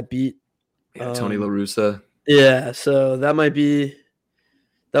play type beat. Yeah, Tony La Russa. Yeah, so that might be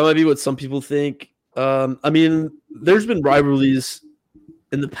what some people think. I mean, there's been rivalries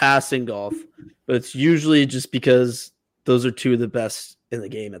in the past in golf, but it's usually just because those are two of the best in the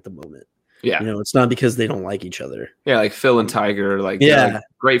game at the moment. Yeah. You know, it's not because they don't like each other. Yeah, like Phil and Tiger, like, they're like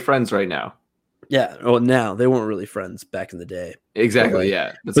great friends right now. Yeah. Well, now they weren't really friends back in the day. Exactly.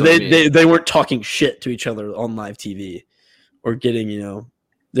 But That's but they weren't talking shit to each other on live TV or getting, you know,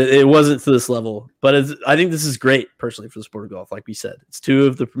 it wasn't to this level. But I think this is great personally for the sport of golf. Like we said, it's two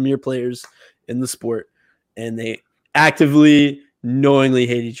of the premier players in the sport and they actively, knowingly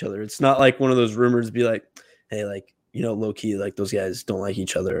hate each other. It's not like one of those rumors be like, hey, like, you know, low key, like those guys don't like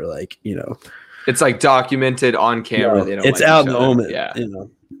each other. Like, you know, it's like documented on camera. You know, they don't it's like out each in the other. moment. Yeah. You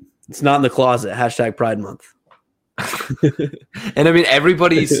know, it's not in the closet. # Pride Month. And I mean,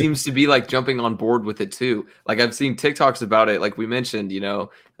 everybody seems to be like jumping on board with it too. Like I've seen TikToks about it. Like we mentioned, you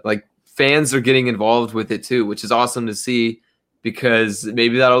know, like fans are getting involved with it too, which is awesome to see because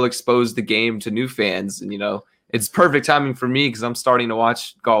maybe that'll expose the game to new fans. And, you know, it's perfect timing for me because I'm starting to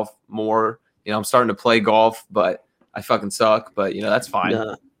watch golf more. You know, I'm starting to play golf, but I fucking suck, but you know, that's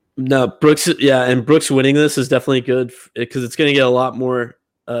fine. No, Brooks. Yeah. And Brooks winning this is definitely good because it's going to get a lot more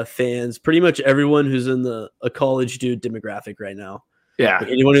fans. Pretty much everyone who's in a college dude demographic right now. Yeah. Like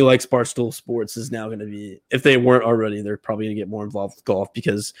anyone who likes Barstool Sports is now going to be, if they weren't already, they're probably going to get more involved with golf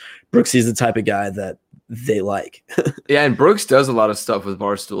because Brooks is the type of guy that they like. Yeah. And Brooks does a lot of stuff with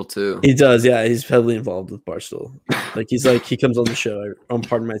Barstool too. He does. Yeah. He's heavily involved with Barstool. He comes on the show on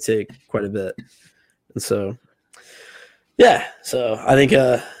Pardon My Take quite a bit. And so, yeah, so I think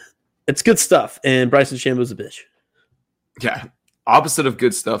it's good stuff. And Bryson DeChambeau's a bitch. Yeah. Opposite of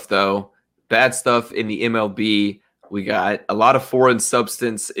good stuff, though. Bad stuff in the MLB. We got a lot of foreign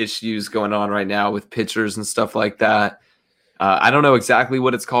substance issues going on right now with pitchers and stuff like that. I don't know exactly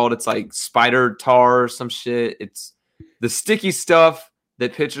what it's called. It's like spider tar or some shit. It's the sticky stuff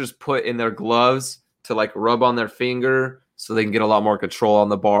that pitchers put in their gloves to like rub on their finger so they can get a lot more control on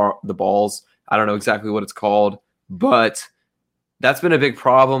the balls. I don't know exactly what it's called. But that's been a big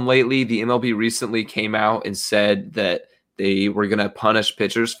problem lately. The MLB recently came out and said that they were going to punish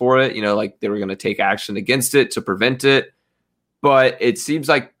pitchers for it. You know, like they were going to take action against it to prevent it. But it seems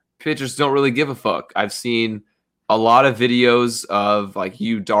like pitchers don't really give a fuck. I've seen a lot of videos of like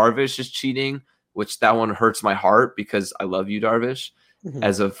Yu Darvish is cheating, which that one hurts my heart because I love Yu Darvish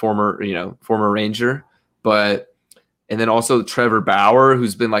as a former Ranger. And then also Trevor Bauer,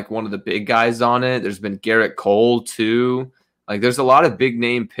 who's been like one of the big guys on it. There's been Garrett Cole too. Like there's a lot of big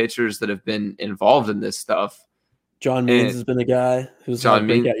name pitchers that have been involved in this stuff. John Means has been a guy who's had a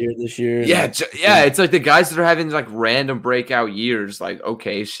breakout year this year. Yeah. It's like the guys that are having like random breakout years. Like,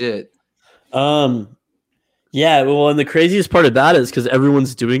 okay, shit. Yeah, well, and the craziest part about it is because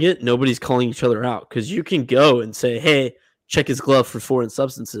everyone's doing it, nobody's calling each other out. Because you can go and say, hey, check his glove for foreign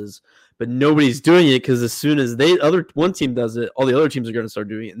substances. But nobody's doing it because as soon as one team does it, all the other teams are going to start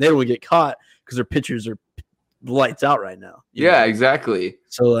doing it. And they don't want to get caught because their pitchers are lights out right now. Yeah, exactly.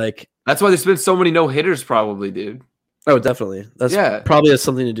 So, like, that's why there's been so many no-hitters probably, dude. Oh, definitely. That's Yeah. probably has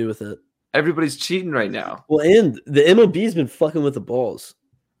something to do with it. Everybody's cheating right now. Well, and the MLB's been fucking with the balls.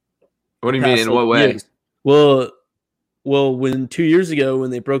 What do you mean? past, In what way? years. Well, when 2 years ago, when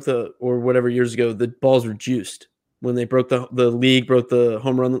they broke years ago, the balls were juiced. When they broke the league broke the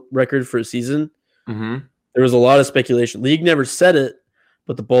home run record for a season, Mm-hmm. there was a lot of speculation. League never said it,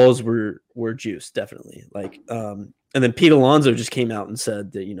 but the balls were juiced, definitely. And then Pete Alonso just came out and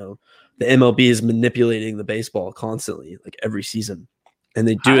said that, the MLB is manipulating the baseball constantly, like every season. And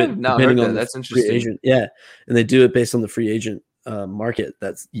they do I it have not depending heard on that. the That's free interesting. agent. Yeah. And they do it based on the free agent market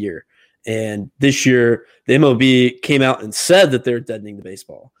that year. And this year, the MLB came out and said that they're deadening the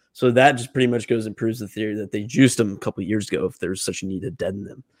baseball. So that just pretty much goes and proves the theory that they juiced them a couple of years ago if there was such a need to deaden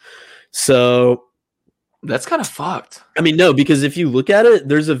them. So That's kind of fucked. I mean, no, because if you look at it,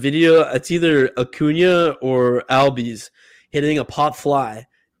 there's a video. It's either Acuna or Albies hitting a pop fly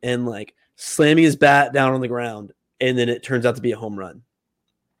and like slamming his bat down on the ground, and then it turns out to be a home run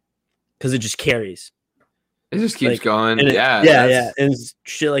because it just carries. It just keeps going. And Yeah. and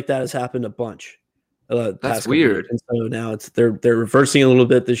shit like that has happened a bunch. That's weird. And so now they're reversing a little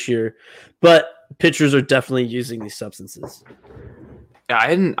bit this year, but pitchers are definitely using these substances. Yeah,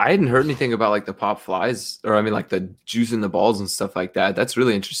 I hadn't heard anything about like the pop flies, or I mean like the juice in the balls and stuff like that. That's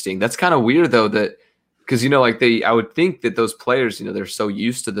really interesting. That's kind of weird though, that because I would think that those players, they're so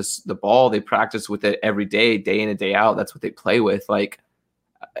used to the ball, they practice with it every day in and day out. That's what they play with. Like,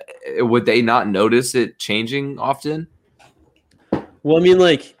 would they not notice it changing often? Well, I mean,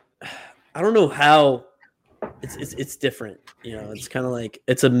 like, I don't know how it's different. It's kind of like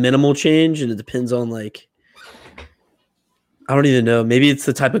it's a minimal change, and it depends on like. I don't even know. Maybe it's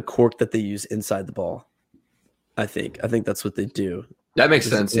the type of cork that they use inside the ball. I think that's what they do. That makes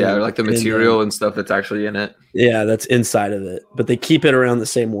sense. Yeah, like the material and stuff that's actually in it. Yeah, that's inside of it, but they keep it around the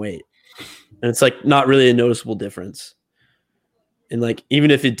same weight, and it's like not really a noticeable difference. And like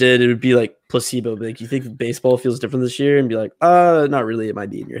even if it did, it would be like placebo. But like, you think baseball feels different this year, and be like, not really. It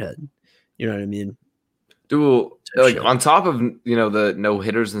might be in your head. You know what I mean? Dude, like on top of the no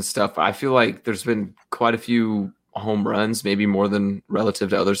hitters and stuff, I feel like there's been quite a few home runs, maybe more than relative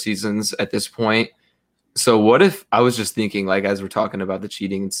to other seasons at this point. So what if, I was just thinking, like, as we're talking about the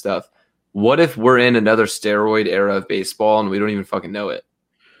cheating and stuff, what if we're in another steroid era of baseball and we don't even fucking know it?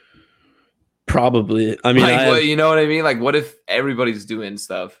 Probably. I mean, you know what I mean? Like, what if everybody's doing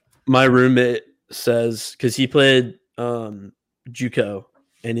stuff? My roommate says, because he played JUCO,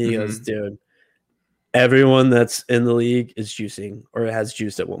 and he goes, dude, everyone that's in the league is juicing or has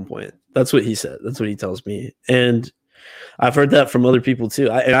juiced at one point. That's what he said. That's what he tells me. And I've heard that from other people too.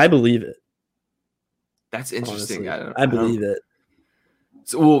 And I believe it. That's interesting. I believe it.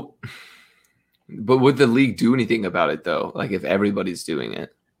 So, well, but would the league do anything about it though? Like if everybody's doing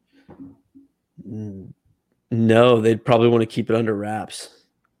it? No, they'd probably want to keep it under wraps.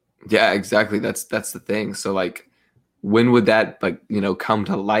 Yeah, exactly. That's the thing. So like, when would that come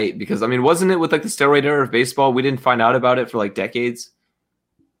to light? Because I mean, wasn't it with like the steroid era of baseball? We didn't find out about it for like decades.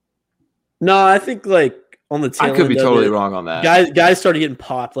 No, I think like on the tail I could be end totally of it, wrong on that. Guys started getting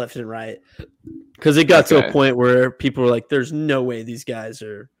popped left and right because it got to a point where people were like, "There's no way these guys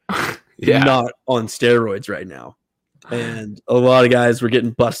are not on steroids right now," and a lot of guys were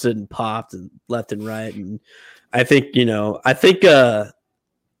getting busted and popped and left and right. And I think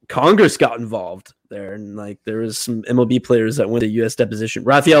Congress got involved there, and like there was some MLB players that went to U.S. deposition.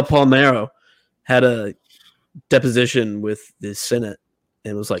 Rafael Palmeiro had a deposition with the Senate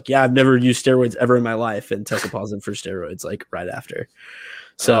and was like, "Yeah, I've never used steroids ever in my life," and tested positive for steroids like right after.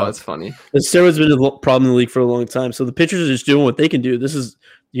 So that's funny. The steroids been a problem in the league for a long time. So the pitchers are just doing what they can do. This is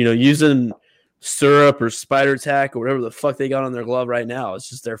using syrup or spider tack or whatever the fuck they got on their glove right now. It's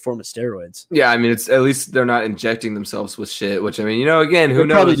just their form of steroids. Yeah, I mean, it's at least they're not injecting themselves with shit, which I mean, again, who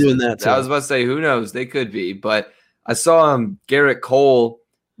knows? Probably doing that too. I was about to say, who knows? They could be, but I saw Garrett Cole,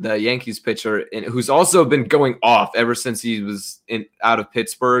 the Yankees pitcher, who's also been going off ever since he was out of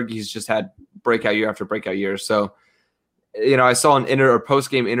Pittsburgh. He's just had breakout year after breakout year. So, I saw an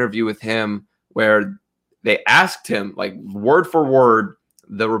post-game interview with him where they asked him, like word for word,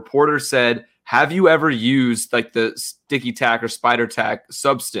 the reporter said, "Have you ever used like the sticky tack or spider tack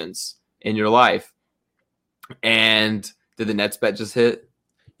substance in your life?" And did the Nets bet just hit?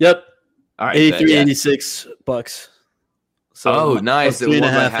 Yep. All right. 83, 86 bucks. So nice. It was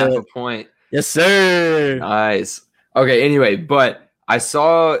like half a point. Yes, sir. Nice. Okay. Anyway, but I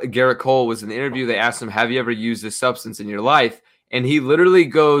saw Garrett Cole was in the interview. They asked him, "Have you ever used this substance in your life?" And he literally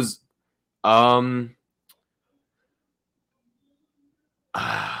goes, I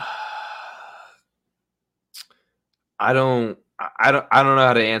don't know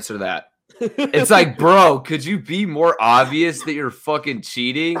how to answer that. It's like, bro, could you be more obvious that you're fucking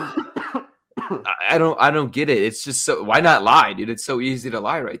cheating? I don't get it. It's just so, why not lie, dude? It's so easy to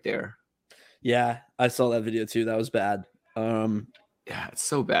lie right there. Yeah, I saw that video too. That was bad. Yeah, it's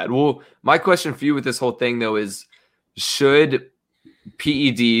so bad. Well, my question for you with this whole thing though is, should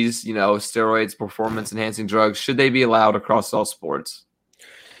PEDs, steroids, performance enhancing drugs, should they be allowed across all sports?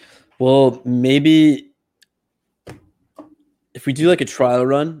 Well, maybe if we do like a trial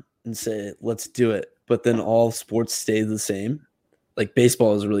run and say, let's do it, but then all sports stay the same. Like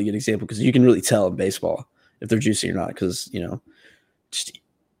baseball is a really good example because you can really tell in baseball if they're juicing or not because, just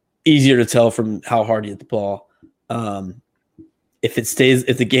easier to tell from how hard you hit the ball. If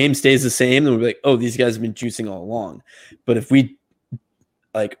the game stays the same, then we'll be like, oh, these guys have been juicing all along. But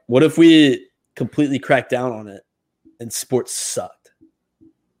what if we completely crack down on it and sports sucked?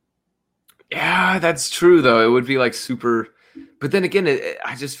 Yeah, that's true though. It would be like super, but then again,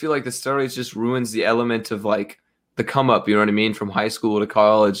 I just feel like the steroids just ruins the element of like the come up, you know what I mean? From high school to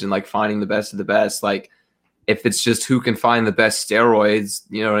college and like finding the best of the best. Like if it's just who can find the best steroids,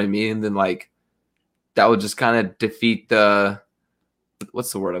 you know what I mean? Then like that would just kind of defeat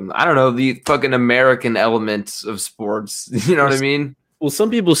what's the word? I don't know, the fucking American elements of sports. You know what I mean? Well, some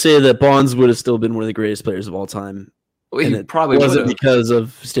people say that Bonds would have still been one of the greatest players of all time. Well, and it probably wasn't would've. because of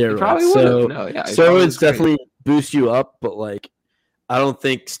steroids. He probably So no, yeah, steroids definitely boost you up, but like I don't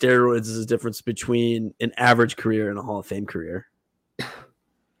think steroids is a difference between an average career and a Hall of Fame career.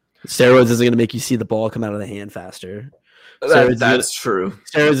 Steroids isn't going to make you see the ball come out of the hand faster. That's true.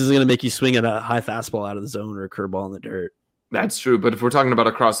 Steroids isn't going to make you swing at a high fastball out of the zone or a curveball in the dirt. That's true. But if we're talking about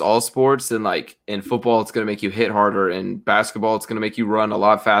across all sports, then like in football, it's going to make you hit harder. In basketball, it's going to make you run a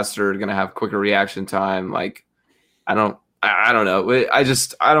lot faster. It's going to have quicker reaction time. Like, I don't know.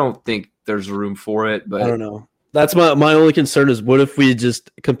 I don't think there's room for it. But I don't know. That's my only concern is what if we just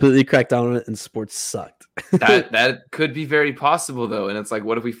completely cracked down on it and sports sucked? that could be very possible though. And it's like,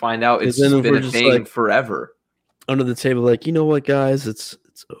 what if we find out it's just been a thing like, forever? Under the table, like, you know what, guys, it's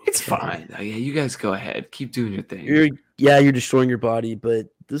okay. It's fine. Yeah, you guys go ahead. Keep doing your thing. You're destroying your body, but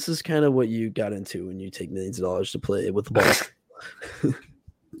this is kind of what you got into when you take millions of dollars to play with the ball.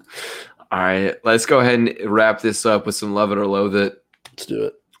 All right, let's go ahead and wrap this up with some Love It or Loathe It. Let's do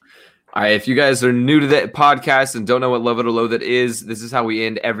it. All right, if you guys are new to the podcast and don't know what Love It or Loathe It is, this is how we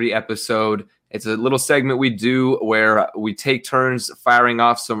end every episode. It's a little segment we do where we take turns firing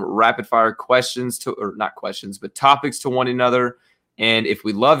off some rapid fire questions not questions, but topics to one another. And if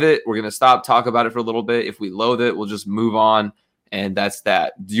we love it, we're going to stop, talk about it for a little bit. If we loathe it, we'll just move on. And that's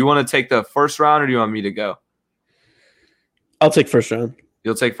that. Do you want to take the first round or do you want me to go? I'll take first round.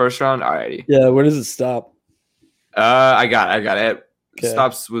 You'll take first round? All righty. Yeah, where does it stop? I got it. Okay.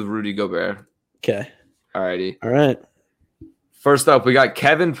 Stops with Rudy Gobert. Okay. All righty. All right. First up, we got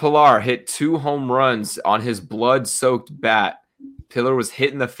Kevin Pillar hit 2 home runs on his blood-soaked bat. Pillar was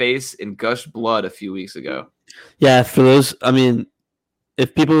hit in the face and gushed blood a few weeks ago. Yeah, for those, I mean,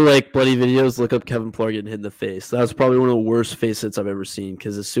 if people like bloody videos, look up Kevin Pillar getting hit in the face. That was probably one of the worst face hits I've ever seen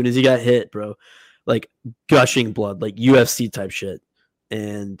because as soon as he got hit, bro, like gushing blood, like UFC type shit,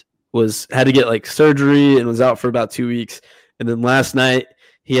 and had to get like surgery and was out for about 2 weeks. And then last night,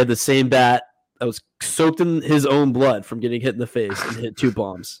 he had the same bat that was soaked in his own blood from getting hit in the face and hit 2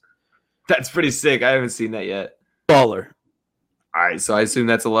 bombs. That's pretty sick. I haven't seen that yet. Baller. All right, so I assume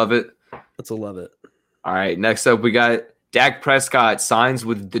that's a love it. That's a love it. All right, next up we got Dak Prescott signs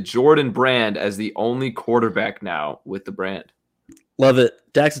with the Jordan brand as the only quarterback now with the brand. Love it.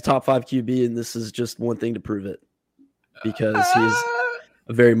 Dak's a top 5 QB, and this is just one thing to prove it because he's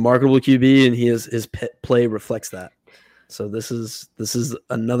a very marketable QB, and his play reflects that. So this is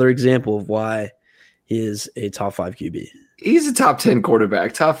another example of why he is a top 5 QB. He's a top 10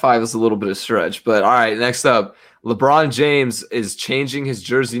 quarterback. Top 5 is a little bit of stretch. But all right, next up, LeBron James is changing his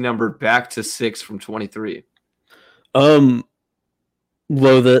jersey number back to 6 from 23. Loathe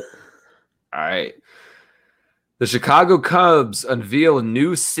it. All right. The Chicago Cubs unveil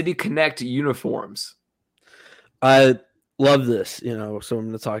new City Connect uniforms. I love this, so I'm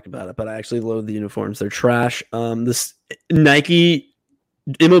going to talk about it, but I actually loathe the uniforms. They're trash. This Nike,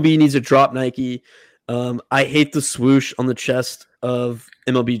 MLB needs to drop Nike. I hate the swoosh on the chest of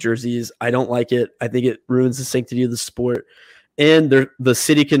MLB jerseys. I don't like it. I think it ruins the sanctity of the sport. And the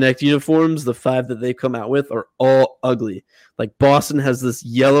City Connect uniforms, the 5 that they've come out with, are all ugly. Like Boston has this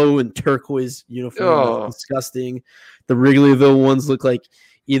yellow and turquoise uniform. That's disgusting. The Wrigleyville ones look like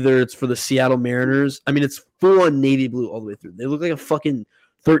either it's for the Seattle Mariners. I mean, it's full on navy blue all the way through. They look like a fucking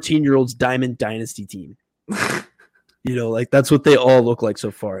 13-year-old's Diamond Dynasty team. Like that's what they all look like so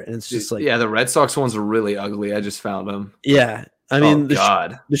far. And it's just like, yeah, the Red Sox ones are really ugly. I just found them. Yeah. I mean,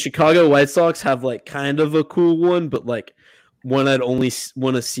 God. The Chicago White Sox have like kind of a cool one, but like one I'd only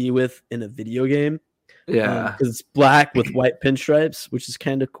want to see with in a video game. Yeah. Because it's black with white pinstripes, which is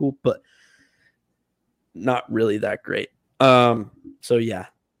kind of cool, but not really that great. So yeah.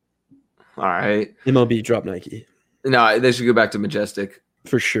 All right. MLB drop Nike. No, they should go back to Majestic.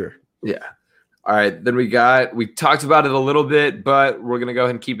 For sure. Yeah. All right. Then we talked about it a little bit, but we're going to go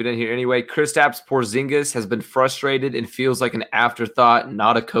ahead and keep it in here anyway. Kristaps Porzingis has been frustrated and feels like an afterthought,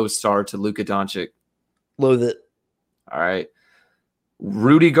 not a co-star to Luka Doncic. Loathe it. All right.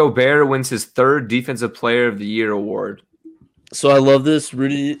 Rudy Gobert wins his 3rd Defensive Player of the Year award. So I love this.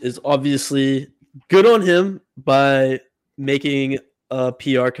 Rudy is obviously good on him by making a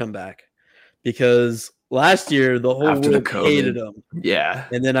PR comeback, because last year the whole After the world COVID. hated him. Yeah.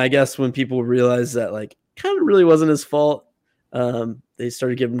 And then I guess when people realized that like kind of really wasn't his fault, they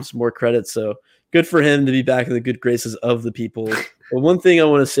started giving him some more credit. So good for him to be back in the good graces of the people. But one thing I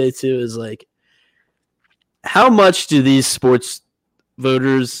want to say too is like, how much do these sports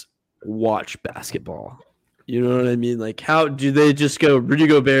voters watch basketball? You know what I mean? Like, how do they just go, Rudy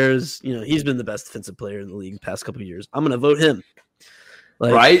Gobert's, he's been the best defensive player in the league the past couple of years, I'm going to vote him.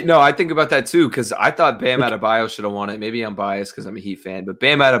 Like, Right? No, I think about that too, because I thought Bam Adebayo should have won it. Maybe I'm biased because I'm a Heat fan, but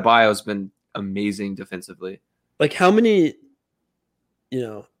Bam Adebayo has been amazing defensively. Like how many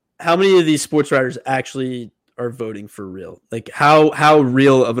of these sports writers actually are voting for real? Like how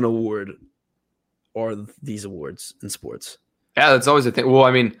real of an award are these awards in sports? Yeah, that's always a thing. Well,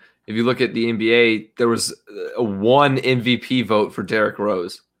 I mean, if you look at the NBA, there was a 1 MVP vote for Derrick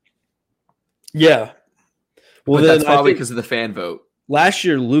Rose. Yeah. Well, But then that's probably because of the fan vote. Last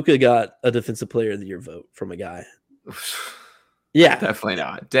year, Luka got a Defensive Player of the Year vote from a guy. Yeah. Definitely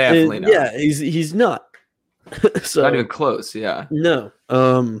not. Definitely not. Yeah, he's not. So not even close. Yeah. No.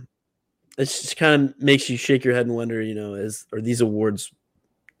 It just kind of makes you shake your head and wonder, are these awards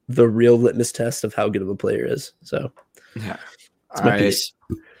the real litmus test of how good of a player is? So yeah. that's my piece.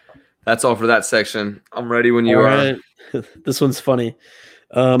 That's all for that section. I'm ready when you all are. Right. This one's funny.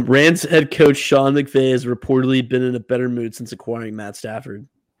 Rams head coach Sean McVay has reportedly been in a better mood since acquiring Matt Stafford.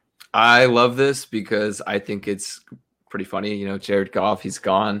 I love this because I think it's pretty funny. Jared Goff, he's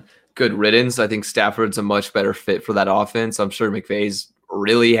gone. Good riddance. I think Stafford's a much better fit for that offense. I'm sure McVay's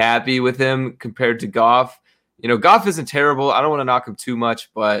really happy with him compared to Goff. Goff isn't terrible. I don't want to knock him too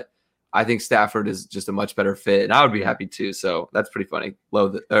much, but I think Stafford is just a much better fit, and I would be happy too. So that's pretty funny.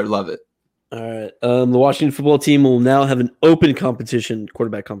 Love it. All right. The Washington football team will now have an open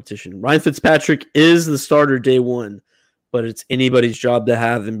quarterback competition. Ryan Fitzpatrick is the starter day one, but it's anybody's job to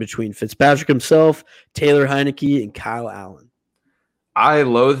have in between Fitzpatrick himself, Taylor Heineke, and Kyle Allen. I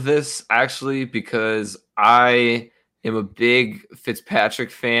loathe this actually because I am a big Fitzpatrick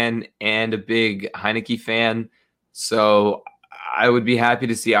fan and a big Heineke fan. So I would be happy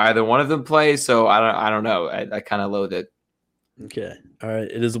to see either one of them play. So I don't know. I kind of loathe it. Okay. All right.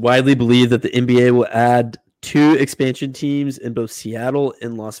 It is widely believed that the NBA will add 2 expansion teams in both Seattle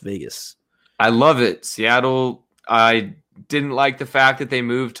and Las Vegas. I love it. Seattle, I didn't like the fact that they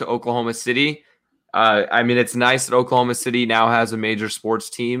moved to Oklahoma City. I mean, it's nice that Oklahoma City now has a major sports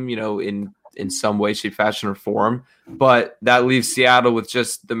team, in some way, shape, fashion, or form. But that leaves Seattle with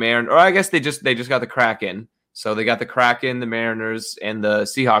just the Mariners. Or I guess they just got the Kraken. So they got the Kraken, the Mariners, and the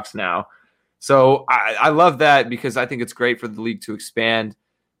Seahawks now. So I love that because I think it's great for the league to expand.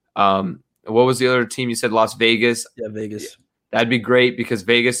 What was the other team you said? Las Vegas? Yeah, Vegas. That'd be great because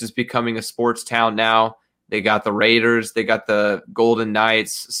Vegas is becoming a sports town now. They got the Raiders. They got the Golden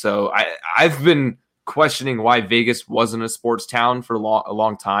Knights. So I've been questioning why Vegas wasn't a sports town for a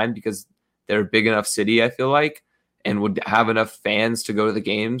long time because they're a big enough city, I feel like, and would have enough fans to go to the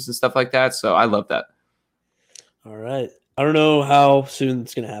games and stuff like that. So I love that. All right. I don't know how soon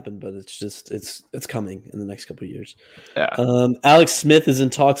it's going to happen, but it's coming in the next couple of years. Yeah. Alex Smith is in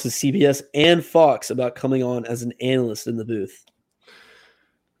talks with CBS and Fox about coming on as an analyst in the booth.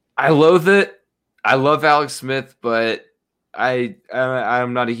 I loathe it. I love Alex Smith, but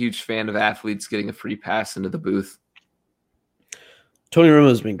I'm not a huge fan of athletes getting a free pass into the booth. Tony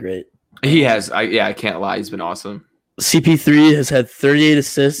Romo's been great. He has. I can't lie. He's been awesome. CP3 has had 38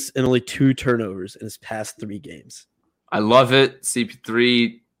 assists and only 2 turnovers in his past 3 games. I love it.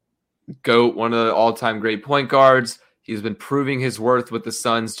 CP3, GOAT, one of the all-time great point guards. He's been proving his worth with the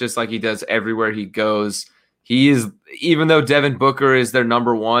Suns just like he does everywhere he goes. He is, even though Devin Booker is their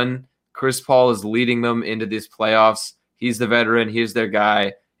number 1, Chris Paul is leading them into these playoffs. He's the veteran. He's their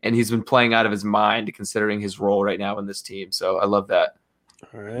guy. And he's been playing out of his mind considering his role right now in this team. So I love that.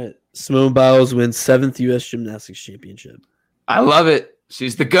 All right. Simone Biles wins 7th U.S. Gymnastics Championship. I love it.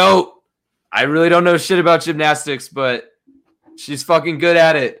 She's the GOAT. I really don't know shit about gymnastics, but She's fucking good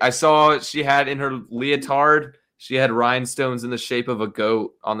at it. I saw she had in her leotard, she had rhinestones in the shape of a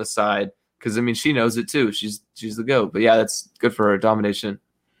goat on the side. Because, I mean, she knows it too. She's the GOAT. But, yeah, that's good for her. Domination.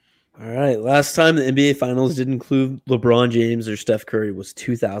 All right. Last time the NBA Finals didn't include LeBron James or Steph Curry was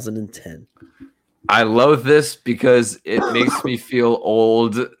 2010. I love this because it makes me feel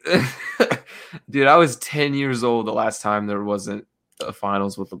old. Dude, I was 10 years old the last time there wasn't a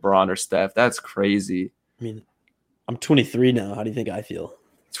Finals with LeBron or Steph. That's crazy. I mean, I'm 23 now. How do you think I feel?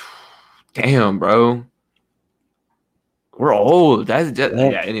 Damn, bro. We're old.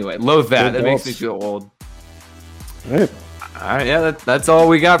 Yeah, anyway, loathe that. That makes me feel old. All right. All right, yeah, that's all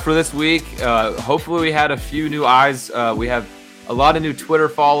we got for this week. Hopefully we had a few new eyes. We have a lot of new Twitter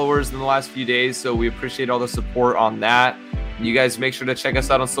followers in the last few days, so we appreciate all the support on that. You guys make sure to check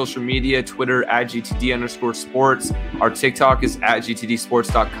us out on social media, Twitter @GTD_sports. Our TikTok is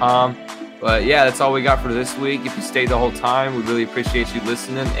 @GTDsports.com. But yeah, that's all we got for this week. If you stayed the whole time, we really appreciate you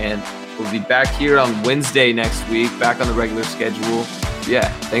listening, and we'll be back here on Wednesday next week, back on the regular schedule. Yeah,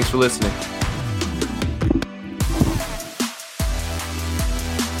 thanks for listening.